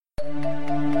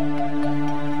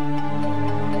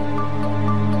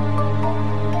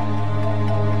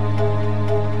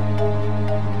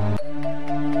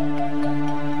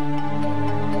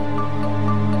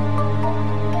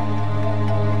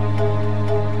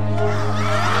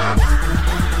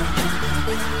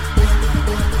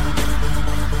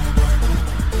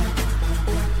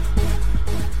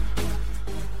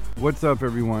What's up,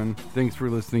 everyone? Thanks for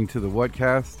listening to the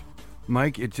Whatcast.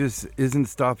 Mike, it just isn't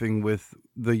stopping with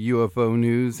the UFO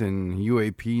news and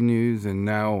UAP news and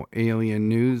now alien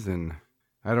news, and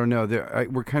I don't know.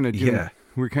 We're kind of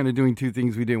doing two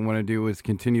things we didn't want to do, is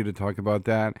continue to talk about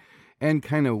that and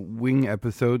kind of wing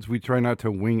episodes. We try not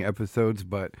to wing episodes,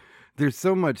 but there's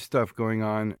so much stuff going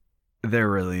on. There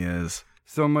really is.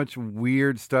 So much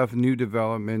weird stuff, new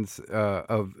developments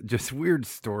of just weird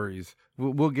stories.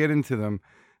 We'll get into them.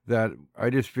 That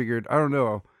I just figured, I don't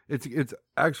know. It's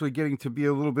actually getting to be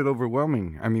a little bit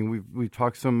overwhelming. I mean, we've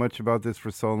talked so much about this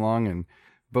for so long, and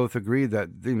both agreed that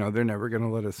they're never going to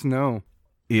let us know.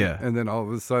 Yeah, and then all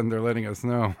of a sudden they're letting us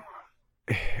know.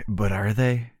 But are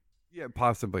they? Yeah,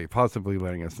 possibly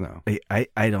letting us know.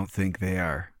 I don't think they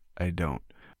are. I don't.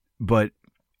 But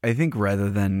I think rather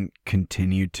than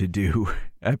continue to do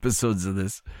episodes of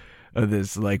this,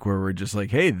 like where we're just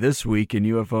like, hey, this week in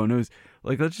UFO news,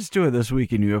 like let's just do a this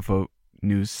week in UFO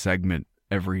news segment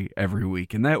every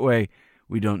week, and that way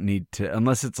we don't need to,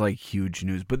 unless it's like huge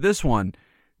news. But this one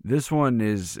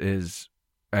is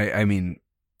I mean,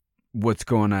 what's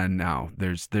going on now?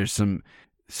 There's some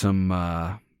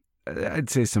I'd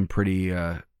say some pretty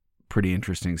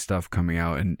interesting stuff coming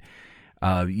out, and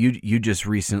you just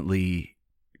recently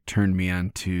turned me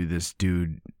on to this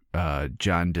dude,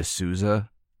 Agent DeSouza,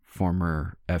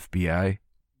 former FBI.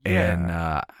 Yeah. And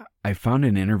I found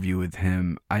an interview with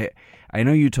him. I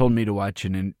know you told me to watch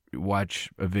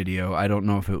a video. I don't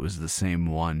know if it was the same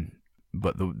one,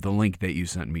 but the link that you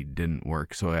sent me didn't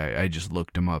work. So I just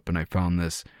looked him up, and I found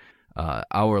this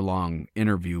hour-long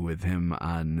interview with him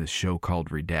on this show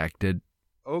called Redacted.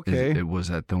 Okay. Was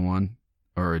that the one?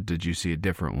 Or did you see a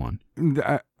different one?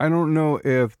 I don't know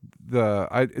if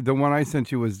the one I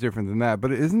sent you was different than that,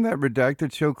 but isn't that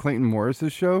Redacted show Clayton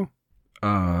Morris's show?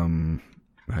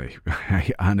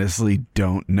 I honestly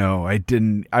don't know.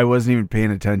 I wasn't even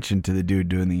paying attention to the dude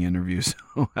doing the interview, so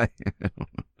I don't know.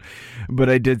 But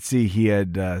I did see he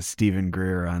had Stephen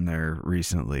Greer on there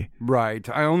recently. Right.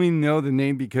 I only know the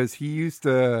name because he used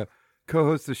to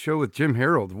co-host a show with Jim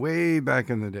Harold way back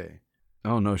in the day.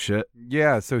 Oh, no shit.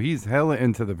 Yeah, so he's hella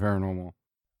into the paranormal.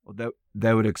 Well,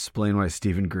 that would explain why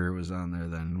Stephen Greer was on there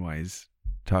then, why he's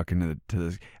talking to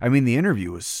this. I mean, the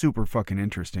interview was super fucking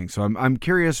interesting. So I'm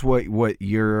curious what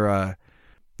your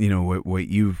what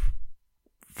you've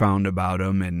found about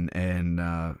him,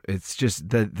 and it's just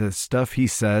the stuff he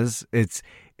says.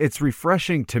 It's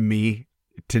refreshing to me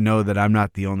to know that I'm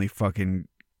not the only fucking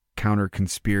counter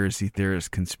conspiracy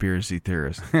theorist.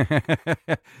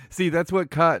 See, that's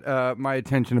what caught my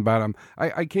attention about him.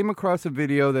 I came across a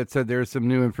video that said there's some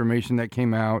new information that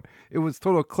came out. It was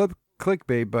total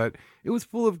clickbait, but it was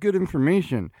full of good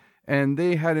information. And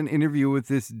they had an interview with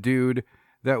this dude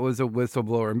that was a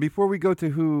whistleblower. And before we go into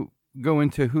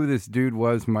who this dude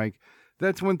was, Mike,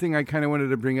 that's one thing I kind of wanted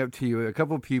to bring up to you. A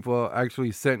couple people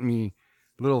actually sent me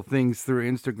little things through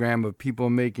Instagram of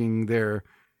people making their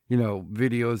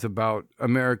videos about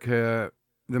America.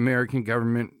 The American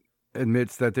government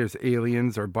admits that there's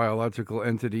aliens or biological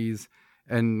entities,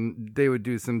 and they would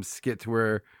do some skits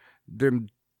where they're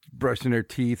brushing their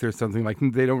teeth or something, like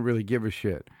they don't really give a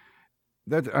shit.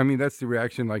 That's the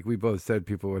reaction, like we both said,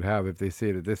 people would have if they say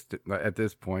it at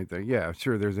this point that, yeah,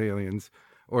 sure, there's aliens,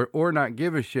 or not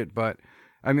give a shit. But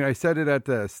I mean, I said it at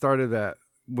the start of that,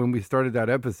 when we started that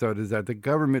episode, is that the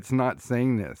government's not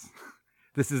saying this.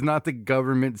 This is not the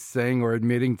government saying or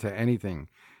admitting to anything.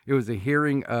 It was a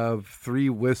hearing of 3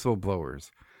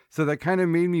 whistleblowers. So that kind of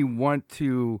made me want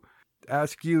to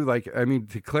ask you,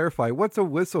 to clarify, what's a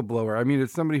whistleblower? I mean,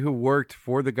 it's somebody who worked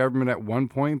for the government at one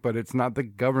point, but it's not the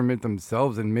government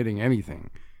themselves admitting anything.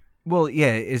 Well,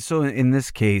 yeah. So in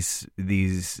this case,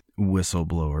 these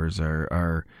whistleblowers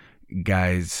are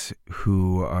guys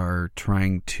who are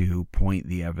trying to point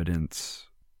the evidence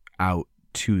out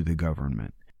to the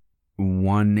government.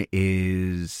 One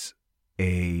is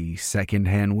a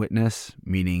secondhand witness,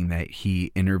 meaning that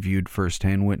he interviewed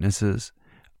firsthand witnesses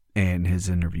and has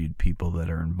interviewed people that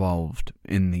are involved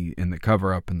in the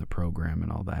cover-up and the program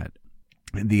and all that.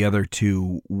 The other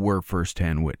 2 were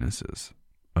firsthand witnesses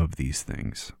of these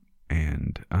things.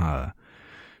 And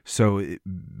so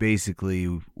basically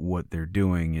what they're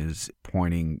doing is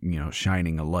pointing,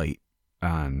 shining a light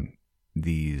on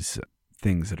these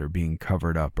things that are being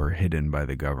covered up or hidden by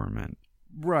the government.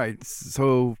 Right.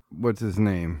 So what's his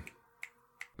name?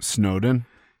 Snowden?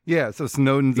 Yeah, so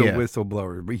Snowden's a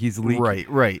whistleblower, but he's leaking.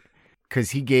 Right.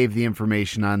 Because he gave the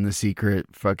information on the secret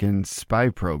fucking spy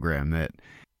program that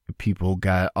people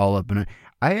got all up in it.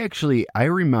 I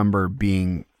remember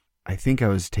I think I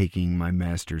was taking my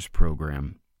master's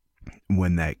program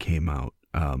when that came out.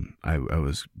 I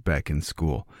was back in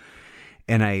school.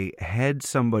 And I had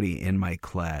somebody in my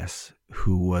class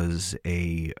who was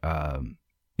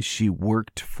she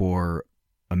worked for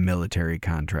a military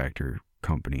contractor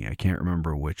company. I can't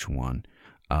remember which one.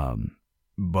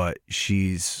 But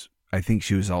I think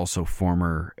she was also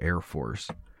former Air Force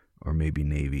or maybe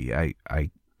Navy. I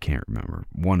can't remember.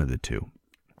 One of the two.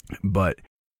 But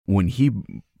when he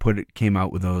came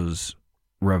out with those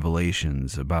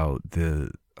revelations about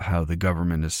how the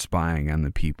government is spying on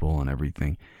the people and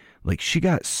everything, like, she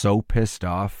got so pissed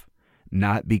off,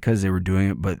 not because they were doing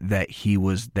it, but that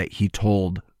he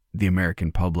told the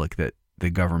American public that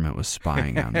the government was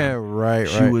spying on them. Right.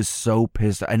 She was so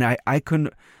pissed. And I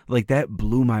couldn't, like, that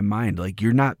blew my mind. Like,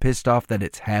 you're not pissed off that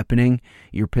it's happening.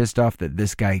 You're pissed off that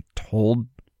this guy told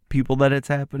people that it's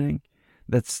happening.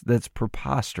 That's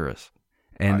preposterous.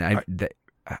 And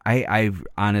I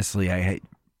honestly, I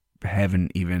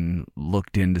haven't even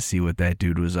looked in to see what that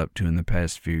dude was up to in the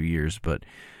past few years. But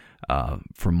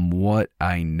from what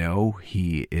I know,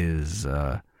 he's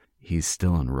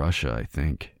still in Russia, I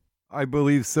think. I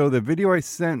believe so. The video I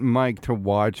sent Mike to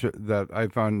watch that I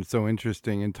found so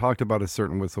interesting and talked about a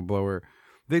certain whistleblower,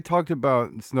 they talked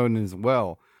about Snowden as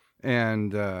well.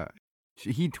 And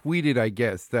he tweeted, I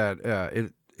guess,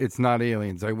 that it's not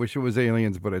aliens. I wish it was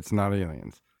aliens, but it's not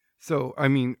aliens. So, I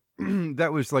mean,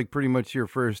 that was like pretty much your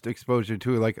first exposure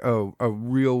to like a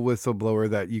real whistleblower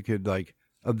that you could like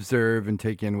observe and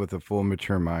take in with a full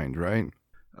mature mind, right?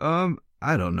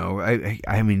 I don't know.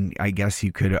 I mean, I guess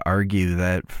you could argue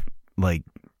that, like,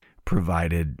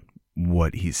 provided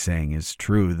what he's saying is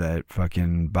true, that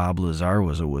fucking Bob Lazar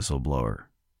was a whistleblower.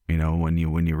 You know, when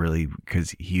you really,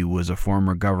 because he was a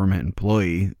former government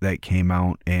employee that came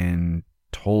out and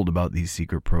told about these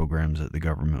secret programs that the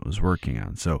government was working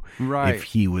on. So if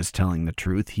he was telling the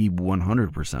truth, he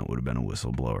 100% would have been a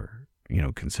whistleblower, you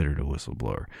know, considered a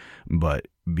whistleblower. But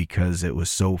because it was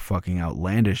so fucking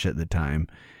outlandish at the time,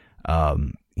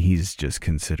 he's just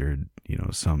considered, you know,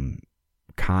 some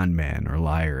con man or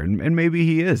liar. And maybe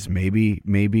he is.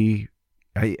 Maybe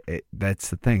that's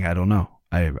the thing. I don't know.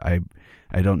 I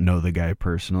don't know the guy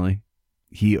personally.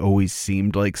 He always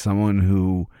seemed like someone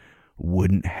who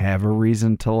wouldn't have a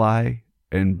reason to lie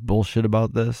and bullshit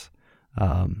about this.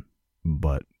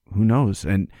 But who knows?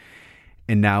 And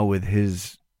now with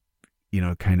his, you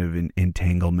know, kind of an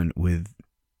entanglement with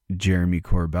Jeremy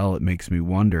Corbell, it makes me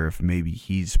wonder if maybe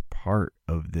he's part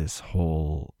of this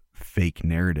whole fake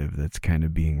narrative that's kind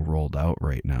of being rolled out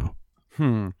right now.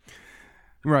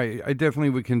 Right. I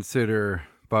definitely would consider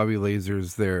Bobby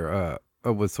Lasers there a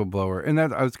whistleblower. And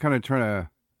that I was kind of trying to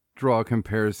draw a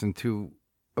comparison to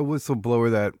a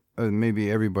whistleblower that maybe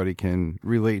everybody can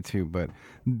relate to, but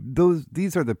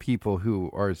these are the people who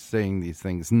are saying these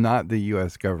things, not the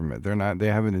U.S. government. They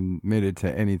haven't admitted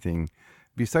to anything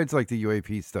besides like the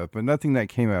UAP stuff, but nothing that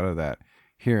came out of that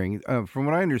hearing. From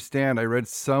what I understand, I read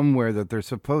somewhere that they're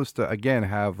supposed to, again,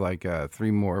 have like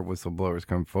 3 more whistleblowers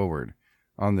come forward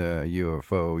on the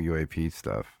UFO, UAP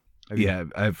stuff. Yeah,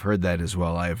 I've heard that as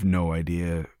well. I have no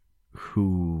idea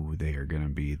who they are going to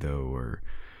be, though, or,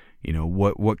 you know,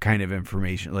 what kind of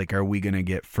information. Like, are we going to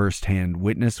get firsthand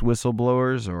witness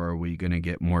whistleblowers, or are we going to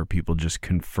get more people just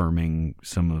confirming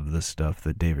some of the stuff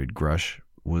that David Grush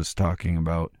was talking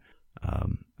about?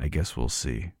 I guess we'll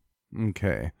see.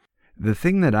 Okay. The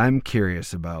thing that I'm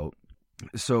curious about,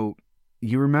 so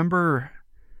you remember,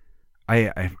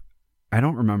 I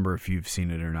don't remember if you've seen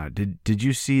it or not. Did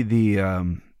you see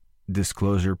the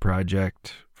Disclosure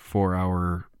Project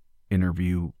 4-hour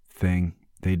interview thing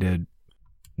they did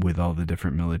with all the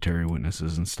different military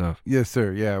witnesses and stuff? Yes,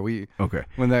 sir. Yeah, okay.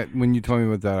 When you told me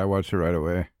about that, I watched it right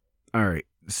away. All right.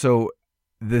 So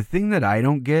the thing that I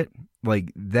don't get,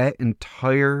 like, that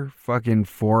entire fucking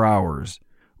 4 hours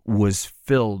was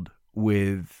filled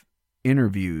with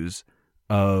interviews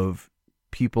of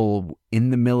people in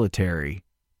the military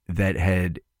that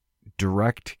had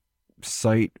direct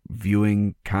sight,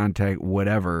 viewing, contact,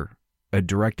 whatever, a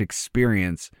direct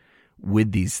experience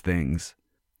with these things.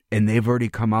 And they've already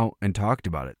come out and talked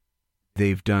about it.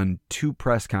 They've done 2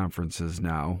 press conferences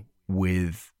now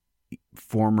with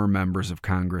former members of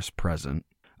Congress present.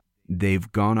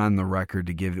 They've gone on the record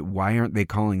to give it. Why aren't they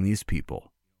calling these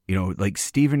people? You know, like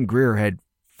Stephen Greer had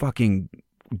fucking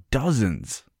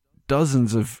dozens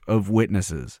of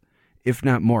witnesses, if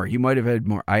not more. He might have had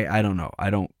more. I don't know.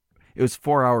 It was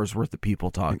 4 hours worth of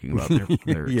people talking about their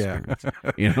experience.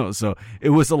 You know, so it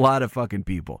was a lot of fucking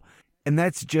people. And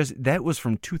that was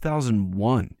from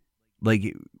 2001. Like,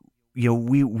 you know,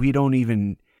 we don't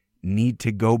even need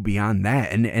to go beyond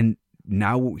that. And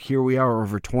now here we are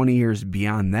over 20 years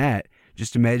beyond that.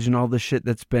 Just imagine all the shit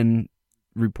that's been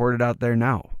reported out there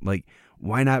now. Like,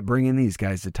 why not bring in these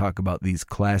guys to talk about these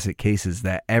classic cases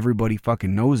that everybody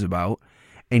fucking knows about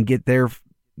and get their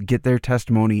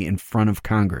testimony in front of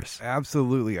Congress?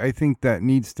 Absolutely. I think that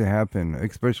needs to happen,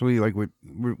 especially like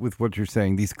with what you're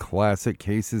saying, these classic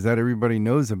cases that everybody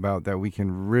knows about that we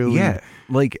can really... Yeah,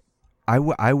 like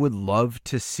I would love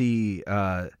to see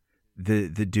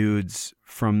the dudes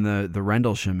from the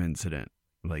Rendlesham incident,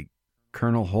 like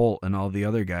Colonel Holt and all the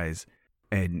other guys,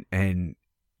 and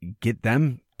get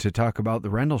them to talk about the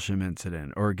Rendlesham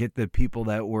incident, or get the people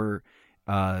that were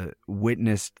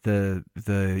witnessed the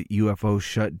UFO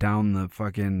shut down the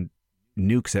fucking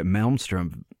nukes at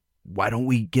Malmstrom. Why don't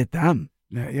we get them?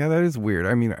 Yeah, that is weird.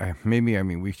 I mean,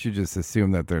 maybe we should just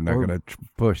assume that they're not going to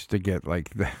push to get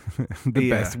like the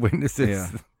best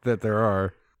witnesses that there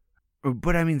are.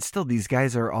 But I mean, still, these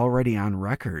guys are already on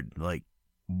record. Like,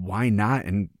 why not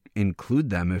include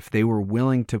them if they were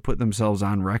willing to put themselves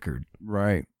on record?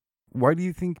 Right. Why do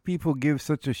you think people give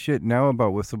such a shit now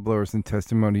about whistleblowers and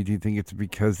testimony? Do you think it's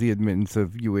because the admittance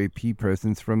of UAP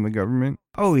presence from the government?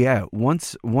 Oh, yeah.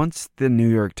 Once the New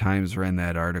York Times ran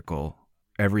that article,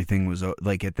 everything was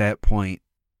like, at that point,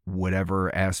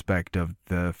 whatever aspect of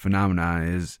the phenomena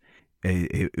is,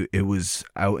 it was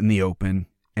out in the open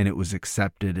and it was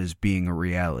accepted as being a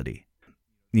reality.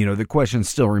 You know, the question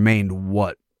still remained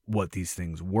what these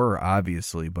things were,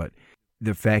 obviously, but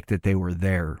the fact that they were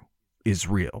there is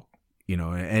real. You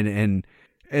know, and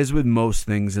as with most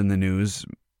things in the news,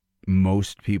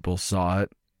 most people saw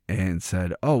it and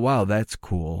said, "Oh, wow, that's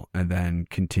cool," and then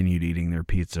continued eating their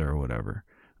pizza or whatever.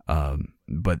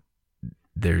 But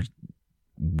there's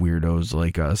weirdos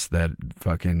like us that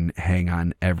fucking hang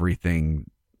on everything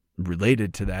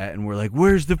related to that, and we're like,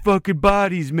 "Where's the fucking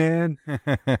bodies, man?"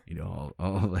 You know,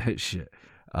 all that shit.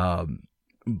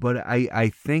 But I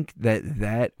think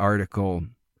that article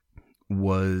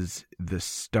was the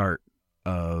start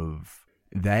of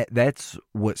that. That's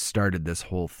what started this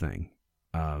whole thing.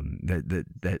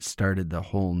 That started the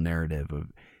whole narrative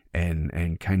of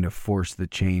and kind of forced the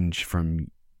change from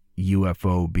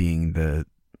UFO being the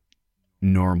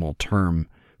normal term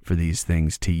for these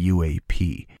things to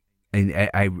UAP. And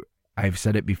I've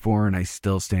said it before and I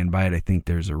still stand by it. I think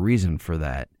there's a reason for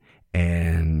that.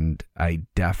 And I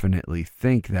definitely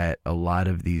think that a lot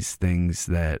of these things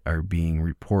that are being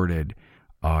reported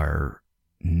are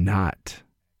not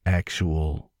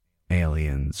actual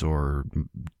aliens or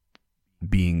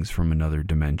beings from another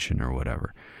dimension or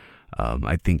whatever.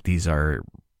 I think these are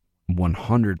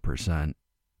 100%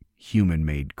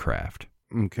 human-made craft.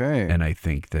 Okay. And I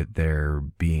think that they're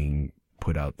being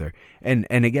put out there. And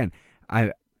again,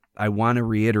 I want to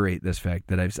reiterate this fact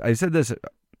that I've said this,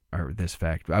 or this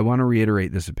fact. I want to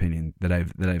reiterate this opinion that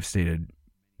I've stated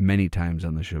many times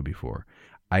on the show before.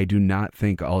 I do not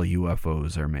think all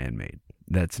UFOs are man-made.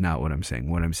 That's not what I'm saying.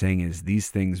 What I'm saying is these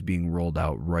things being rolled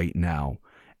out right now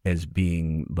as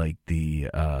being like the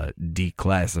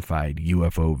declassified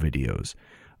UFO videos.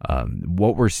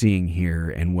 What we're seeing here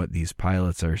and what these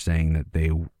pilots are saying that they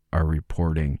are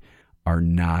reporting are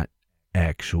not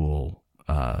actual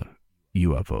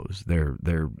UFOs.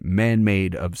 They're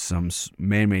man-made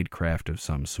craft of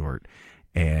some sort,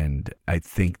 and I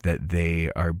think that they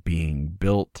are being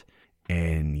built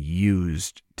and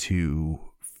used to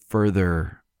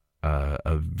further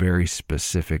a very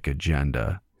specific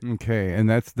agenda. Okay, and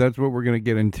that's what we're going to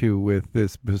get into with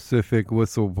this specific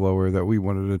whistleblower that we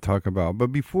wanted to talk about. But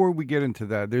before we get into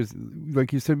that, there's,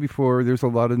 like you said before, there's a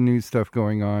lot of news stuff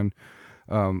going on.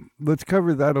 Let's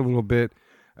cover that a little bit.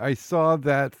 I saw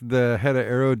that the head of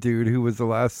Arrow dude, who was the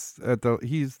last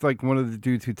he's like one of the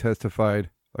dudes who testified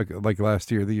like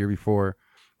last year, the year before,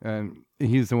 and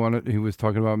he's the one who was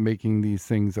talking about making these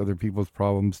things other people's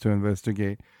problems to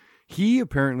investigate. He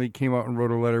apparently came out and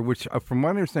wrote a letter, which from what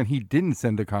I understand, he didn't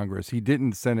send to Congress. He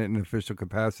didn't send it in official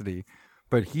capacity,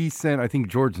 but he sent, I think,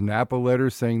 George Knapp a letter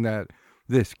saying that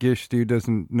this Gish dude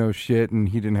doesn't know shit and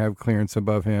he didn't have clearance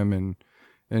above him,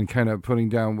 and kind of putting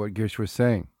down what Gish was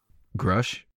saying.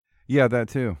 Grush? Yeah, that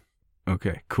too.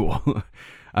 Okay, cool.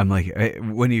 I'm like,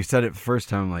 when you said it the first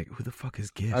time, I'm like, who the fuck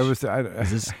is Gish?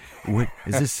 Is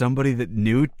this somebody that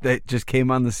knew that just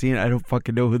came on the scene? I don't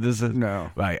fucking know who this is.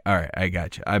 No. Right. All right. I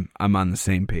got you. I'm on the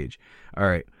same page. All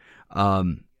right.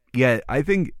 Yeah, I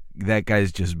think that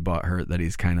guy's just butthurt that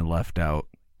he's kind of left out.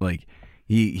 Like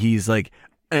he's like,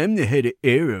 I'm the head of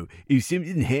Arrow. If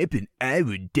something happened, I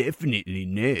would definitely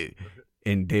know.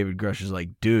 And David Grush is like,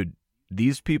 dude,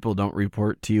 these people don't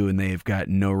report to you and they've got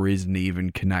no reason to even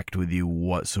connect with you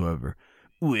whatsoever.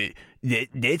 Well,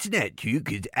 that's not true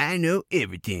because I know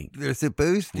everything. They're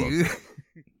supposed to.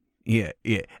 Yeah.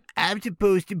 I'm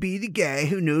supposed to be the guy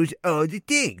who knows all the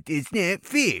things. It's not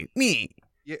fair. Me.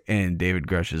 And David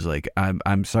Grush is like,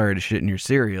 I'm sorry to shit in your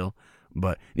cereal,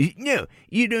 but No,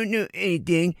 you don't know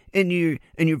anything, and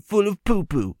you're full of poo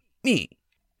poo. Me.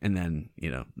 and then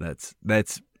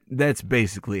that's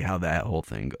basically how that whole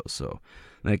thing goes. So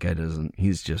that guy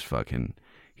he's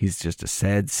just a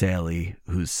sad Sally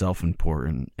who's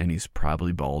self-important, and he's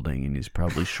probably balding, and he's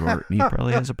probably short, and he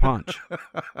probably has a paunch.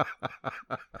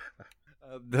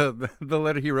 The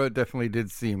letter he wrote definitely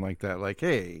did seem like that. Like,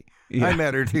 hey, I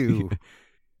matter too.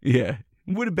 Yeah.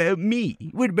 What about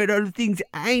me? What about all the things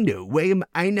I know? Why am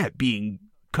I not being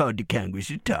called to Congress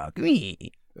to talk?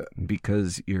 Me.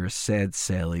 Because you're a sad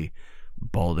Sally,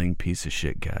 balding piece of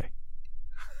shit guy.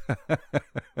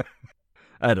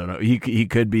 I don't know. He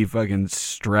could be fucking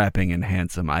strapping and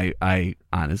handsome. I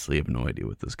honestly have no idea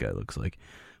what this guy looks like.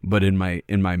 But in my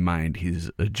mind,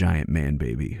 he's a giant man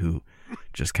baby who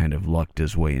just kind of lucked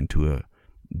his way into a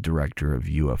director of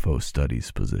UFO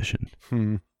studies position.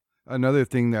 Another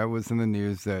thing that was in the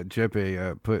news that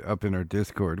Jeppe put up in our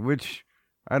Discord, which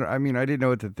I didn't know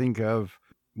what to think of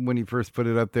when he first put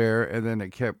it up there, and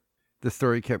then the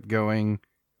story kept going.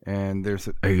 And are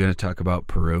you going to talk about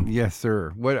Peru? Yes,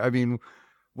 sir. What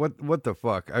the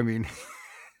fuck? I mean,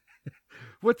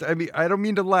 I don't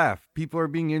mean to laugh. People are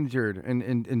being injured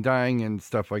and dying and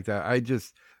stuff like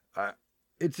that.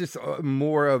 It's just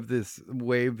more of this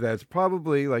wave that's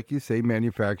probably, like you say,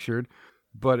 manufactured,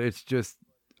 but it's just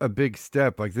a big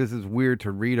step. Like, this is weird to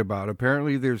read about.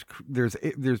 Apparently they're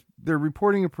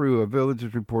reporting in Peru, a village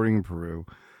is reporting in Peru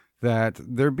that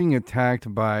they're being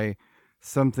attacked by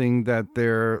something that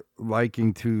they're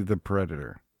liking to the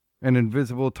predator, an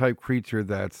invisible type creature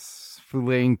that's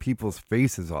filleting people's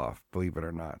faces off, believe it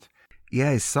or not.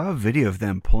 Yeah, I saw a video of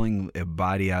them pulling a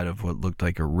body out of what looked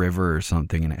like a river or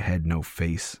something, and it had no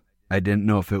face. I didn't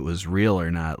know if it was real or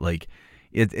not. Like,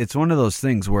 it's one of those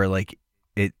things where, like,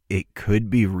 it could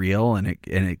be real, and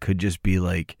it could just be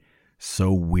like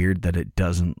so weird that it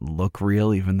doesn't look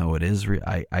real, even though it is real.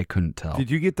 I couldn't tell.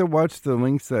 Did you get to watch the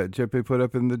links that Jeppe put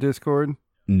up in the Discord?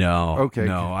 No. Okay.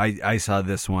 No, I saw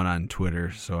this one on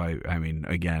Twitter, so I mean,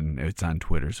 again, it's on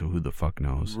Twitter, so who the fuck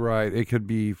knows? Right. It could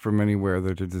be from anywhere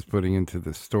that they're just putting into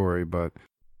the story, but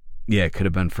yeah, it could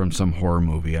have been from some horror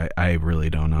movie. I really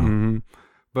don't know. Mm-hmm.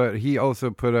 But he also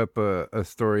put up a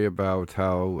story about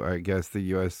how, I guess, the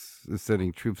U.S. is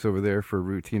sending troops over there for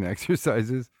routine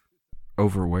exercises.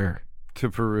 Over where? To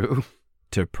Peru.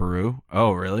 To Peru?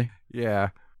 Oh, really?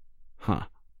 Yeah. Huh.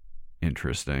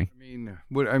 Interesting.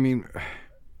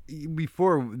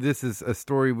 Before, this is a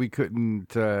story we couldn't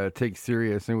take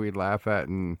serious and we'd laugh at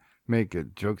and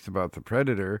make jokes about the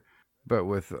predator. But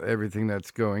with everything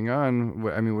that's going on,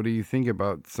 what do you think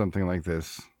about something like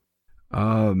this?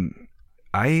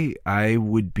 I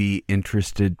would be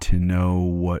interested to know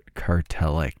what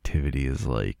cartel activity is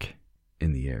like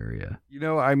in the area.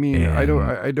 I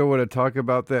don't want to talk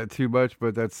about that too much,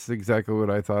 but that's exactly what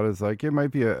I thought. Is like, it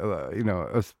might be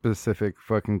a specific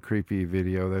fucking creepy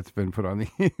video that's been put on the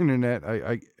internet.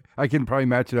 I can probably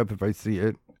match it up if I see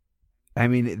it. I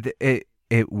mean,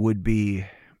 it would be,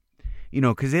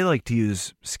 because they like to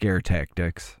use scare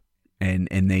tactics, and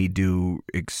they do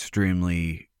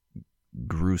extremely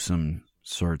gruesome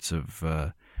sorts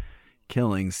of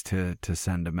killings to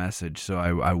send a message. So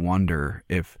I wonder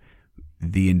if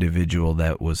the individual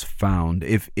that was found,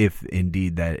 if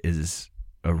indeed that is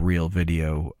a real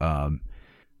video,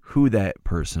 who that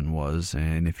person was,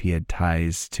 and if he had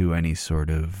ties to any sort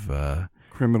of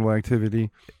criminal activity,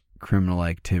 or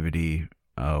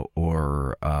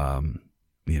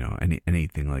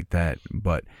anything like that.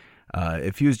 But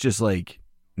if he was just like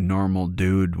normal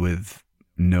dude with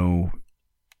no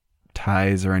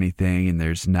ties or anything, and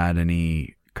there's not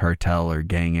any cartel or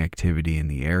gang activity in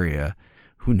the area,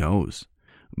 who knows?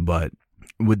 But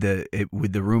with the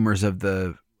rumors of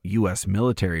the U.S.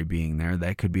 military being there,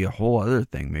 that could be a whole other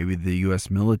thing. Maybe the U.S.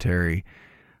 military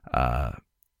are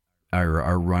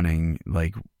running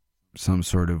like some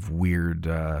sort of weird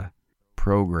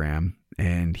program,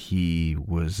 and he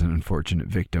was an unfortunate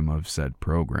victim of said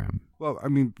program. Well,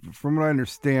 from what I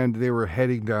understand, they were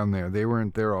heading down there. They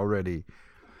weren't there already.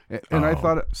 And I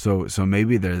thought so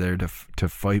maybe they're there to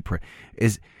fight.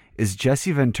 Is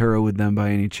Jesse Ventura with them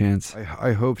by any chance?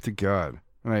 I hope to God,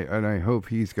 and I hope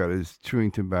he's got his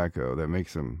chewing tobacco that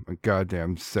makes him a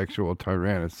goddamn sexual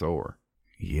tyrannosaur.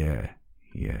 Yeah,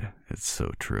 it's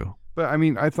so true. But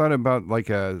I thought about like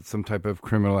some type of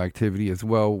criminal activity as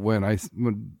well. I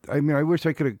wish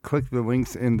I could have clicked the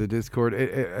links in the Discord.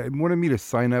 It wanted me to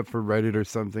sign up for Reddit or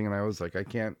something, and I was like, I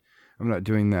can't. I'm not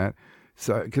doing that.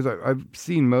 So, because I've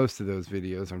seen most of those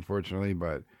videos, unfortunately,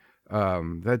 but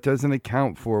that doesn't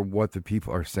account for what the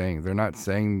people are saying. They're not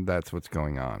saying that's what's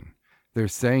going on. they're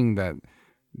saying that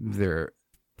they're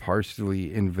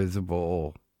partially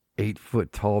invisible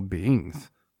 8-foot tall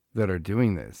beings that are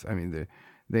doing this. I mean,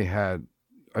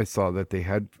 I saw that they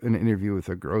had an interview with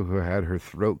a girl who had her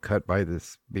throat cut by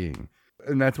this being.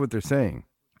 And that's what they're saying.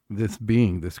 This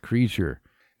being, this creature.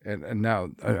 And now,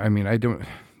 I mean,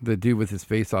 the dude with his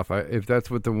face off, if that's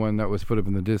what the one that was put up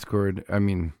in the Discord, I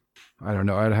mean, I don't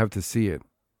know. I'd have to see it.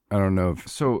 I don't know.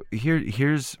 So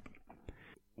here's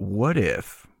what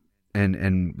if,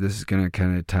 and this is going to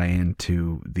kind of tie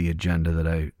into the agenda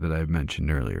that I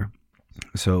mentioned earlier.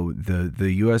 So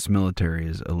the U.S. military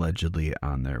is allegedly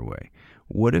on their way.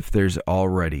 What if there's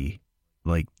already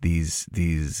like these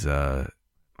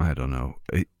I don't know,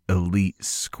 elite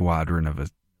squadron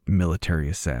of military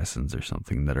assassins or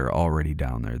something that are already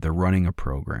down there? They're running a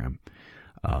program.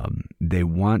 They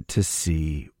want to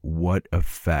see what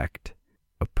effect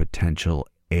a potential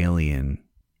alien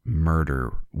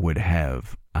murder would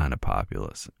have on a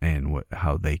populace, and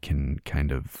how they can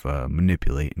kind of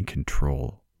manipulate and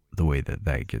control the way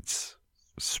that gets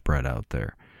spread out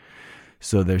there.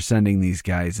 So they're sending these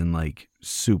guys in like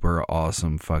super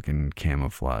awesome fucking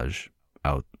camouflage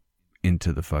out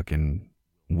into the fucking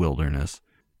wilderness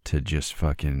to just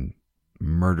fucking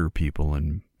murder people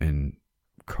in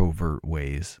covert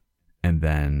ways. And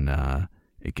then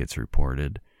it gets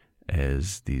reported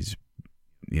as these,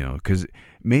 you know, because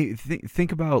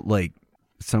think about like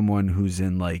someone who's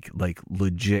in like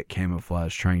legit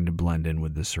camouflage trying to blend in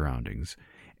with the surroundings.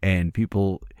 And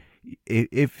people,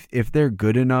 if they're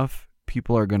good enough,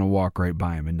 people are going to walk right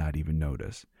by them and not even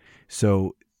notice.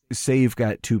 So say you've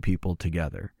got two people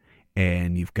together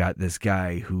and you've got this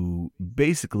guy who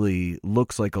basically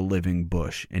looks like a living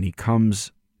bush, and he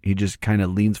just kind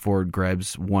of leans forward,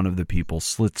 grabs one of the people,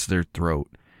 slits their throat,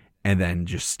 and then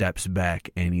just steps back,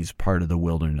 and he's part of the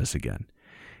wilderness again.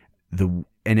 And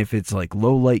if it's like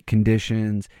low light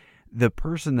conditions, the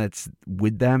person that's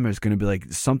with them is going to be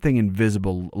like something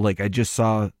invisible. Like I just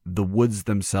saw the woods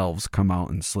themselves come out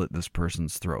and slit this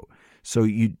person's throat. So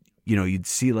you'd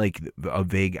see like a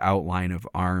vague outline of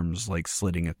arms like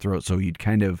slitting a throat. So you'd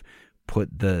kind of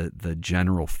put the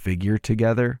general figure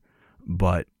together,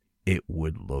 but it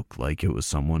would look like it was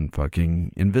someone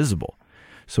fucking invisible.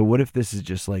 So what if this is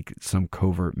just like some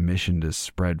covert mission to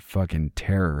spread fucking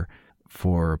terror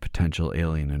for a potential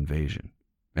alien invasion?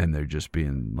 And they're just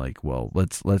being like, well,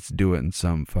 let's do it in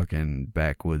some fucking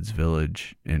backwoods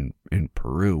village in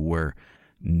Peru where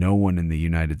no one in the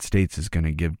United States is going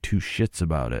to give two shits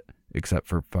about it except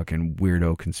for fucking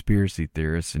weirdo conspiracy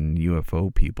theorists and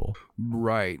UFO people.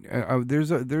 Right.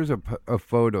 There's a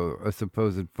photo, a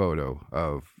supposed photo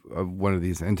of one of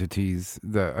these entities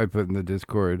that I put in the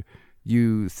Discord.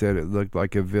 You said it looked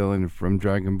like a villain from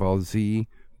Dragon Ball Z.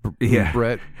 Yeah.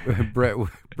 Brett.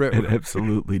 It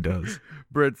absolutely does.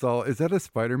 Brett's all, is that a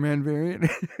Spider-Man variant?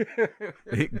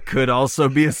 It could also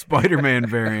be a Spider-Man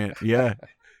variant. Yeah.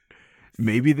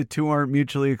 Maybe the two aren't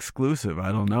mutually exclusive.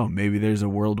 I don't know. Maybe there's a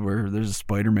world where there's a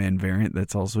Spider-Man variant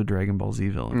that's also a Dragon Ball Z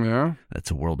villain. Yeah. That's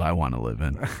a world I want to live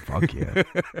in. Fuck yeah.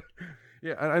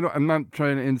 Yeah, I'm not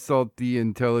trying to insult the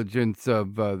intelligence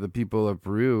of the people of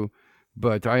Peru,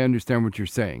 but I understand what you're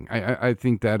saying. I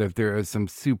think that if there is some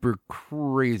super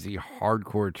crazy,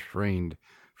 hardcore trained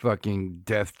fucking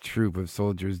death troop of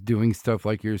soldiers doing stuff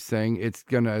like you're saying, it's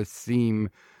going to seem,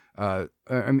 I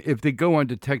mean, if they go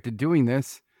undetected doing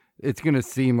this, it's going to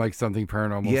seem like something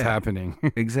paranormal is happening.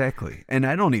 Exactly. And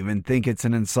I don't even think it's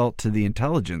an insult to the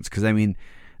intelligence, because, I mean,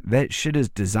 that shit is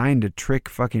designed to trick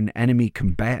fucking enemy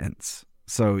combatants.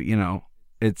 So, you know,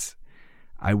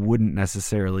 I wouldn't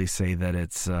necessarily say that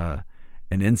it's an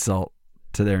insult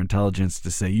to their intelligence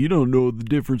to say, you don't know the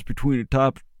difference between a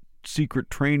top secret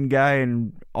trained guy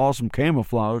and awesome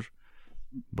camouflage.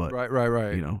 But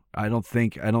right. You know, I don't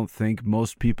think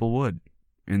most people would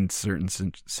in certain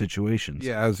situations.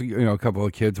 Yeah, as you know, a couple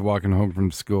of kids walking home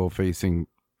from school facing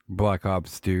Black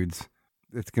Ops dudes.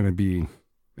 It's gonna be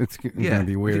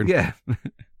weird. Yeah,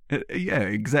 yeah,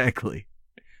 exactly.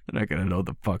 They're not gonna know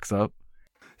the fuck's up.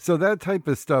 So that type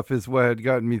of stuff is what had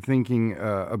gotten me thinking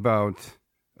about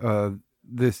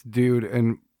this dude,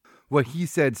 and what he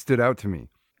said stood out to me.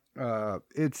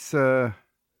 It's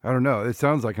I don't know. It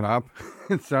sounds like an op.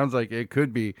 It sounds like it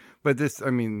could be, but this, I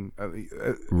mean,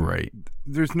 right.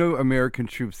 There's no American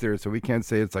troops there, so we can't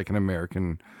say it's like an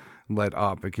American-led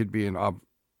op. It could be an op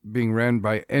being ran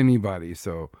by anybody.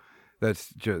 So that's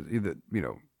just, you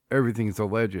know, everything's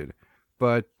alleged.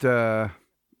 But that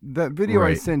video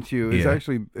I sent you is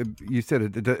actually, you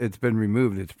said it's been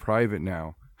removed. It's private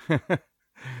now,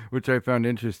 which I found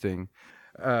interesting.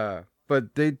 But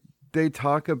they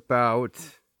talk about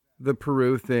the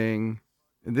Peru thing,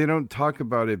 They don't talk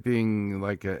about it being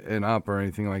like an op or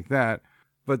anything like that,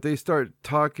 but they start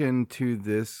talking to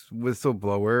this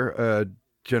whistleblower, a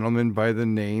gentleman by the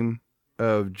name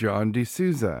of John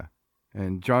DeSouza.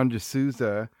 And John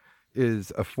DeSouza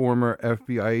is a former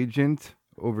FBI agent,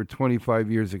 over 25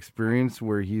 years experience,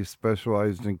 where he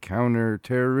specialized in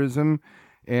counterterrorism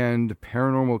and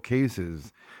paranormal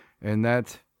cases. And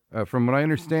that, from what I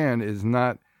understand, is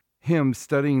not him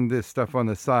studying this stuff on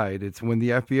the side. It's when the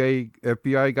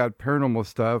FBI got paranormal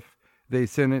stuff, they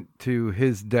sent it to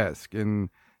his desk. And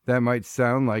that might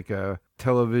sound like a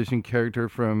television character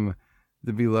from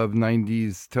the beloved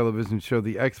 90s television show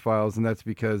The X-Files, and that's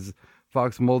because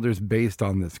Fox Mulder's based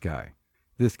on this guy.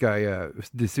 This guy,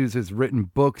 DeSouza, has written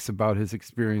books about his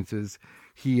experiences.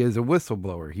 He is a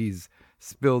whistleblower. He's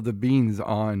spilled the beans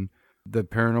on the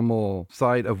paranormal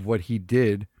side of what he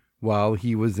did while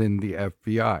he was in the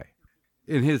FBI.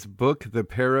 In his book, The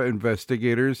Para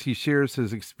Investigators, he shares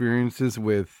his experiences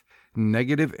with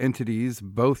negative entities,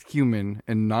 both human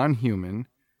and non-human.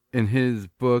 In his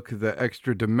book, The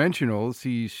Extra Dimensionals,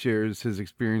 he shares his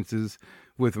experiences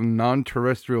with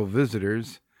non-terrestrial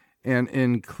visitors. And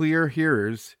in Clear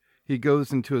Hearers, he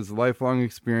goes into his lifelong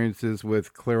experiences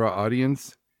with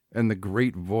clairaudience and the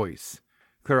Great Voice.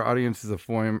 Clairaudience is a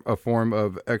form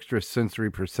of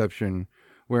extrasensory perception,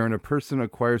 wherein a person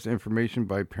acquires information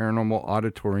by paranormal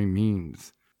auditory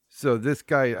means. So this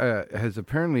guy has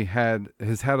apparently had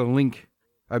a link.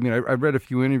 I mean, I read a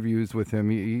few interviews with him.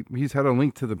 He's had a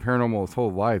link to the paranormal his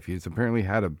whole life. He's apparently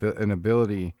had an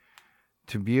ability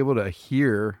to be able to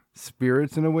hear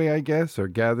spirits in a way, I guess, or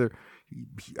gather.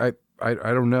 I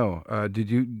don't know. Did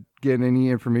you get any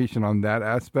information on that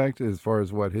aspect as far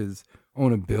as what his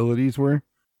own abilities were?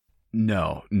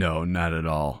 No, not at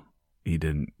all. He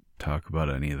didn't talk about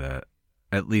any of that.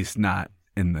 At least not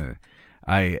in the...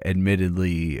 I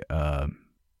admittedly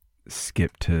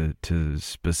skipped to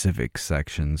specific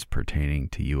sections pertaining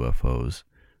to UFOs.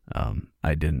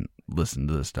 I didn't listen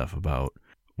to the stuff about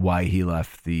why he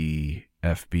left the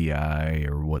FBI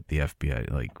or what the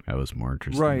FBI, like, I was more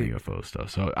interested in the UFO stuff.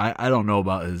 So I don't know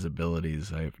about his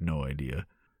abilities. I have no idea.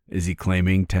 Is he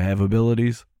claiming to have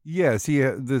abilities? Yes, he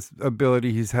this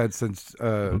ability he's had since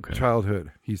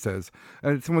childhood, he says.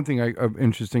 And it's one thing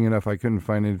interesting enough, I couldn't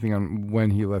find anything on when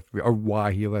he left or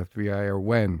why he left VI or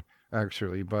when,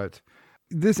 actually. But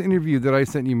this interview that I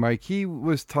sent you, Mike, he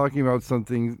was talking about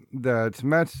something that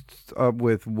matched up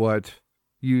with what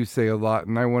you say a lot,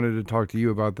 and I wanted to talk to you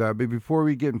about that. But before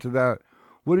we get into that,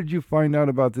 what did you find out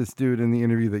about this dude in the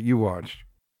interview that you watched?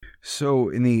 So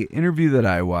in the interview that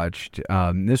I watched,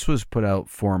 this was put out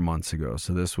 4 months ago.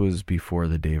 So this was before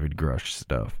the David Grush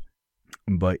stuff.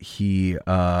 But he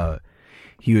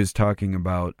was talking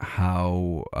about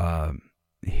how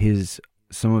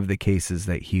some of the cases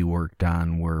that he worked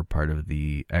on were part of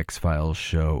the X-Files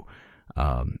show.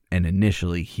 And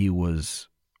initially he was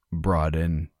brought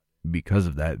in because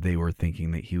of that. They were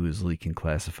thinking that he was leaking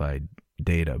classified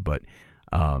data, but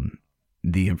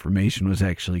the information was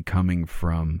actually coming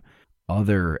from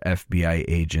other FBI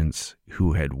agents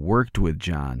who had worked with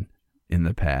John in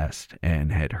the past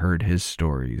and had heard his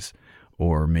stories,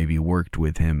 or maybe worked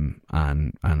with him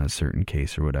on a certain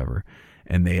case or whatever.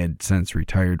 And they had since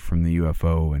retired from the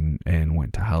UFO and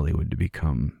went to Hollywood to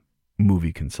become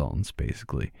movie consultants,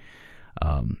 basically.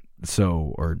 Or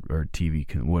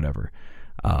TV, whatever.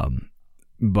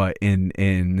 But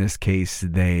in this case,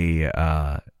 they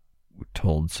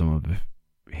told some of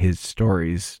his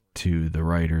stories to the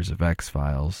writers of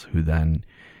X-Files, who then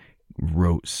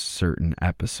wrote certain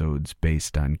episodes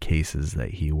based on cases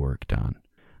that he worked on.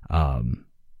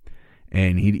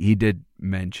 And he did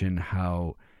mention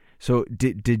how... So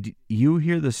did you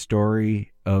hear the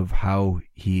story of how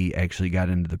he actually got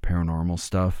into the paranormal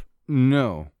stuff?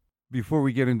 No. Before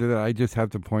we get into that, I just have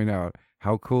to point out,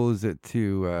 how cool is it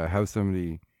to have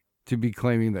somebody to be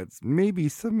claiming that maybe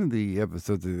some of the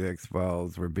episodes of the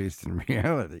X-Files were based in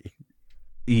reality?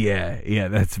 Yeah,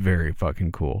 that's very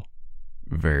fucking cool.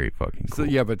 Very fucking cool.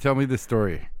 So yeah, but tell me the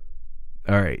story.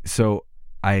 All right, so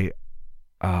I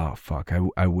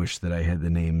wish that I had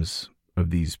the names of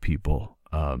these people.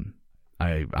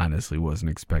 I honestly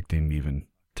wasn't expecting to even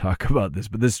talk about this,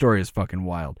 but this story is fucking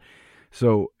wild.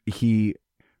 So he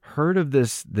heard of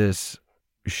this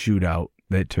shootout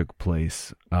that took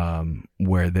place,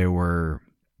 where there were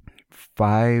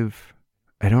 5,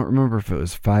 I don't remember if it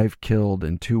was 5 killed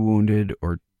and 2 wounded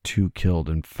or 2 killed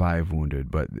and 5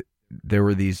 wounded, but there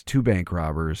were these 2 bank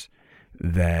robbers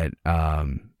that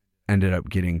ended up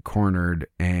getting cornered,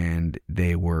 and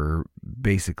they were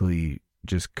basically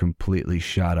just completely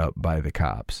shot up by the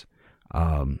cops.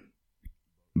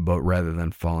 But rather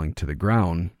than falling to the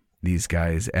ground, these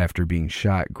guys, after being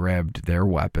shot, grabbed their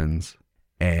weapons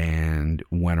and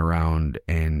went around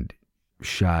and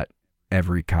shot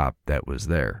every cop that was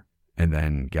there, and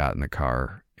then got in the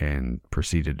car and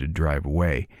proceeded to drive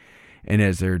away. And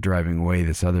as they're driving away,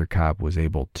 this other cop was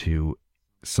able to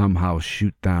somehow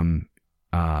shoot them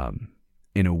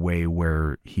in a way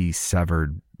where he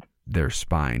severed their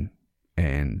spine,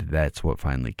 and that's what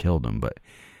finally killed them. But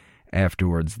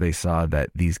afterwards, they saw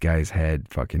that these guys had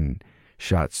fucking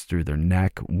shots through their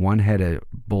neck. One had a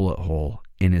bullet hole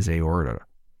in his aorta.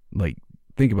 Like,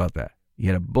 think about that. He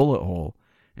had a bullet hole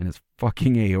in his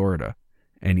fucking aorta,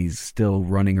 and he's still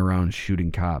running around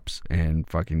shooting cops and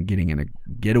fucking getting in a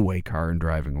getaway car and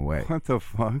driving away. What the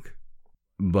fuck?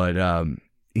 But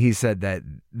he said that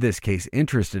this case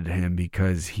interested him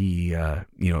because he,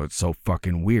 it's so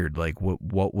fucking weird. Like,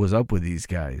 what was up with these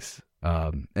guys?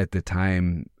 At the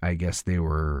time, I guess they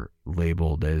were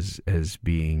labeled as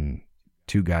being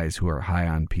two guys who are high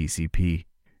on PCP,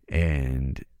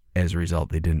 and as a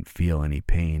result, they didn't feel any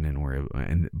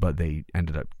pain, but they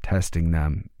ended up testing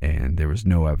them, and there was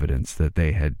no evidence that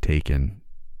they had taken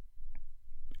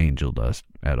angel dust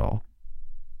at all.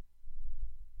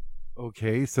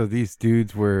 Okay, so these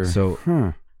dudes were So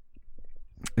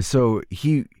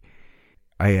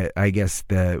I guess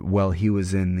that he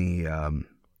was in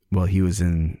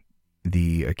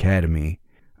the academy,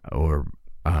 or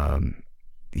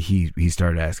he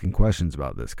started asking questions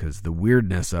about this because the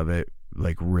weirdness of it,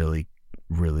 like, really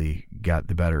got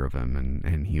the better of him,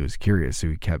 and he was curious, so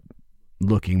he kept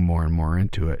looking more and more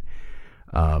into it.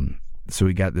 So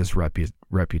he got this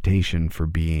reputation for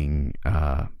being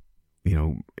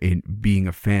being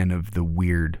a fan of the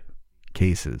weird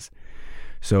cases.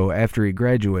 So after he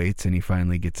graduates and he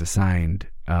finally gets assigned,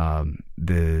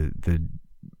 the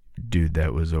dude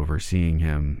that was overseeing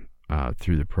him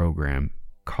through the program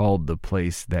called the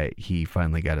place that he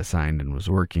finally got assigned and was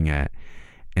working at,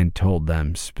 and told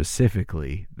them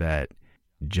specifically that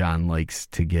John likes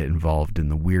to get involved in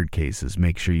the weird cases.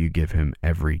 Make sure you give him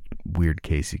every weird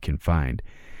case you can find.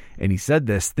 And he said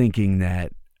this thinking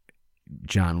that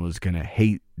John was going to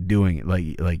hate doing it.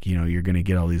 Like, you're going to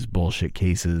get all these bullshit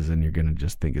cases and you're going to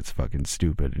just think it's fucking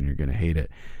stupid and you're going to hate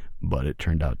it. But it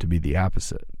turned out to be the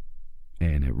opposite.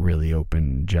 And it really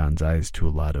opened John's eyes to a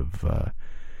lot of,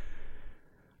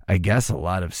 I guess, a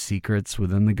lot of secrets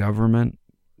within the government,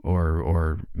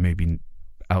 or maybe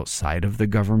outside of the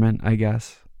government, I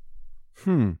guess.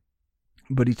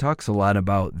 But he talks a lot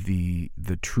about the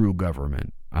true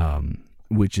government,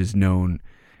 which is known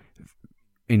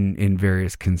in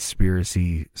various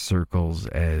conspiracy circles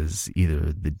as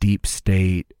either the deep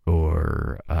state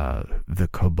or the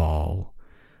cabal.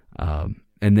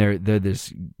 And they're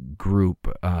this group,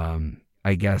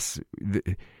 I guess,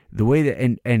 the way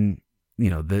that, and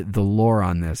the lore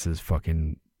on this is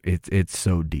fucking, it's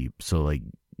so deep. So, like,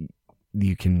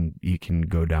 you can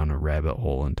go down a rabbit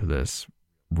hole into this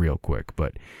real quick.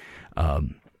 But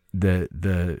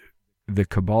the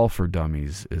cabal for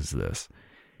dummies is this.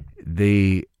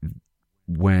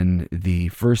 When the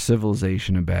first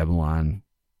civilization of Babylon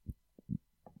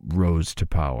rose to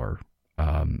power,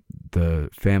 the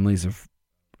families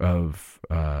of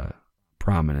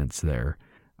prominence there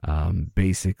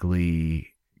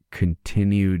basically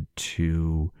continued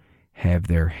to have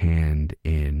their hand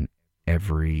in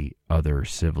every other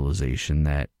civilization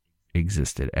that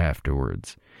existed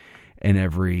afterwards. And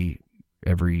every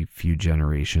few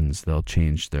generations they'll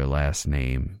change their last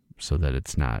name so that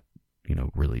it's not,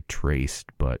 really traced.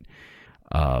 But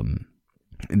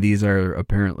these are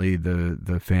apparently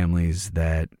the families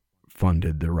that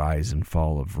funded the rise and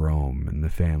fall of Rome, and the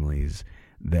families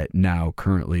that now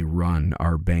currently run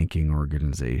our banking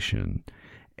organization.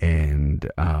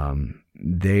 And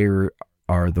they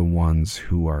are the ones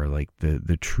who are like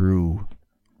the true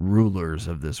rulers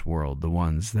of this world, the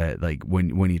ones that, like,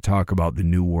 when you talk about the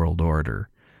New World Order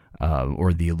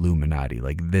or the Illuminati,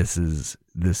 like, this is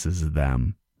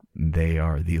them. They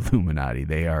are the Illuminati.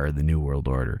 They are the New World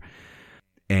Order.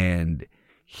 And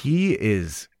he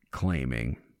is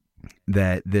claiming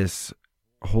that this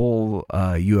whole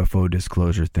UFO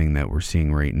disclosure thing that we're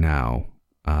seeing right now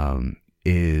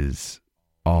is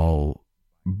all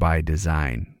by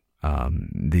design.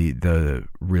 The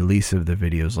release of the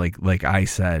videos, like I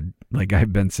said, like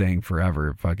I've been saying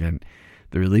forever, fucking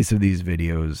the release of these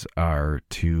videos are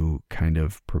to kind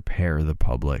of prepare the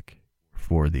public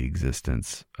for the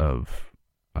existence of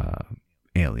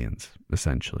aliens,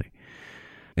 essentially.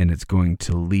 And it's going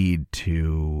to lead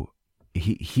to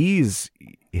his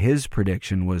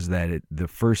prediction was that the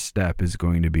first step is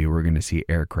going to be we're going to see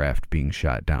aircraft being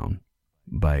shot down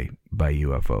by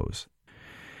UFOs.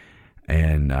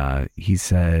 And he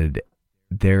said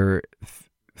there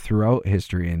throughout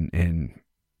history and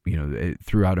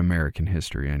throughout American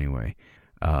history anyway,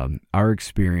 our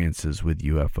experiences with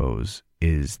UFOs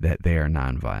is that they are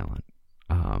nonviolent.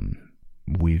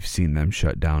 We've seen them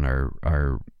shut down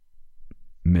our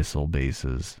missile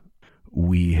bases.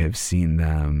 We have seen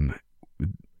them,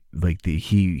 like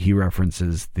he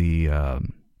references the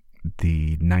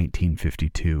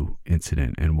 1952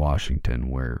 incident in Washington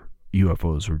where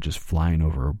UFOs were just flying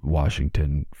over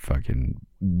Washington fucking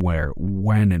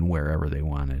when and wherever they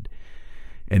wanted.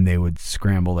 And they would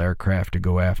scramble aircraft to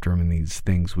go after them, and these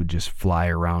things would just fly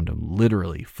around them,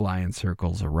 literally fly in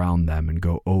circles around them and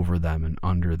go over them and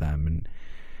under them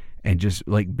and just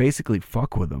like basically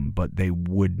fuck with them, but they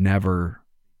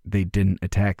didn't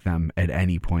attack them at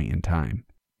any point in time.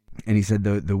 And he said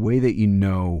the way that you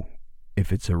know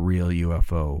if it's a real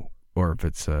UFO or if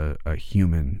it's a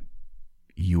human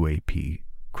UAP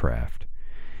craft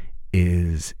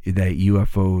is that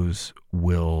UFOs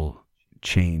will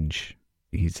change.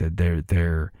 He said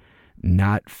they're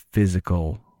not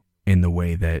physical in the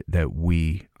way that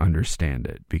we understand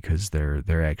it, because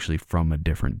they're actually from a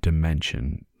different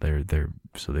dimension.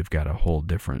 So they've got a whole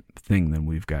different thing than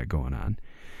we've got going on.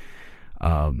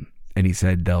 And he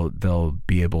said they'll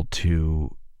be able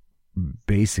to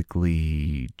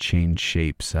basically change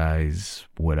shape, size,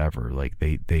 whatever. Like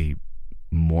they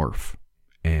morph,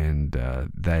 and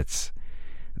that's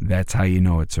how you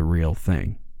know it's a real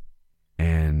thing.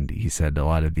 And he said a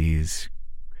lot of these,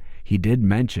 he did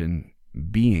mention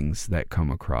beings that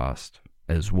come across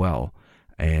as well,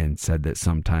 and said that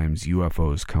sometimes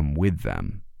UFOs come with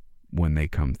them when they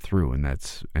come through, and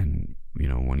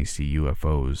when you see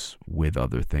UFOs with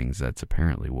other things, that's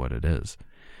apparently what it is.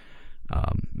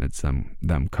 It's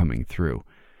them coming through.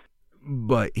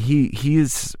 But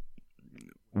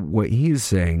what he is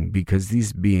saying, because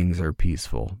these beings are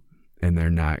peaceful and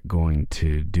they're not going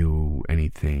to do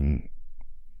anything,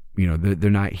 they're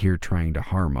not here trying to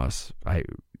harm us.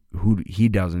 He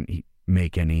doesn't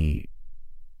make any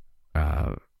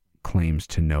claims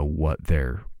to know what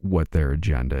their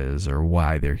agenda is or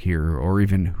why they're here or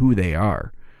even who they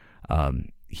are.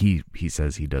 He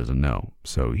says he doesn't know.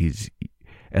 So he's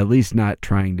at least not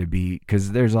trying to be,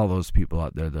 because there's all those people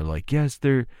out there. They're like, yes,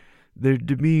 they're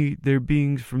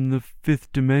beings from the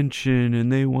fifth dimension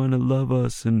and they want to love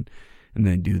us, and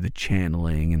then do the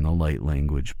channeling and the light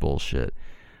language bullshit.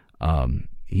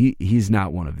 He's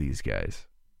not one of these guys.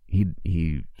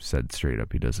 He said straight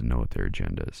up he doesn't know what their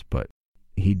agenda is, but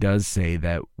he does say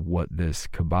that what this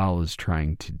cabal is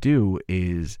trying to do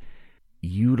is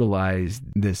utilize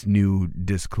this new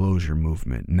disclosure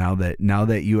movement. Now that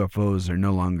UFOs are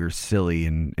no longer silly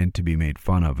and to be made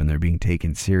fun of, and they're being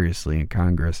taken seriously in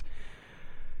Congress,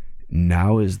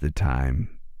 now is the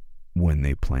time when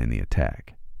they plan the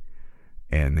attack.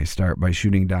 And they start by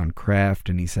shooting down craft,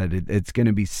 and he said it's going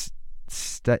to be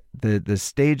the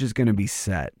stage is going to be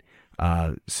set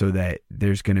so that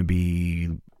there's going to be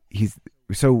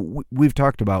we've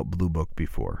talked about Blue Book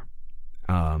before,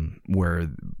 where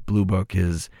Blue Book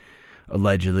is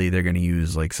allegedly they're going to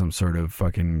use like some sort of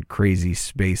fucking crazy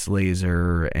space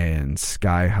laser and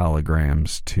sky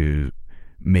holograms to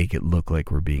make it look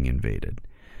like we're being invaded.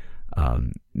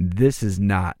 This is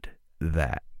not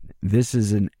that. This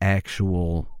is an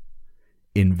actual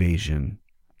invasion,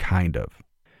 kind of.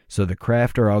 So the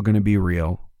craft are all going to be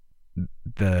real.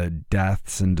 The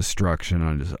deaths and destruction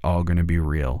are just all going to be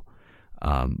real.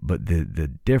 But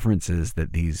the difference is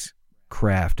that these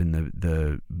craft and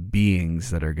the beings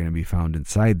that are going to be found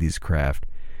inside these craft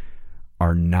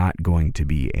are not going to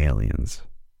be aliens.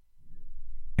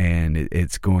 And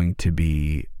it's going to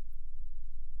be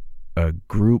a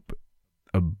group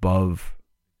above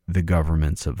the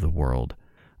governments of the world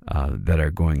that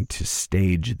are going to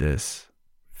stage this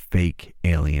fake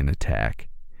alien attack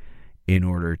in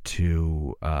order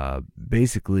to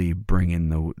basically bring in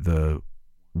the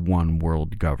one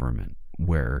world government,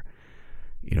 where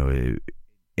and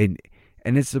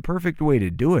it's the perfect way to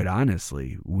do it.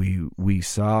 Honestly, we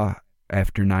saw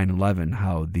after 9/11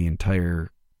 how the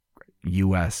entire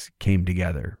U.S. came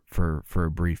together for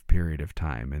a brief period of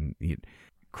time, and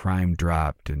crime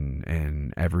dropped,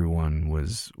 and everyone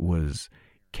was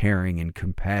caring and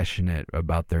compassionate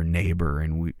about their neighbor,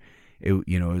 and it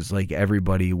was like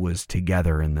everybody was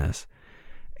together in this.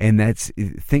 And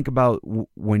think about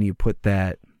when you put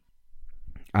that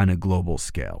on a global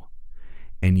scale,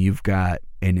 and you've got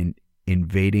an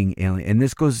invading alien, and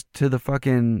this goes to the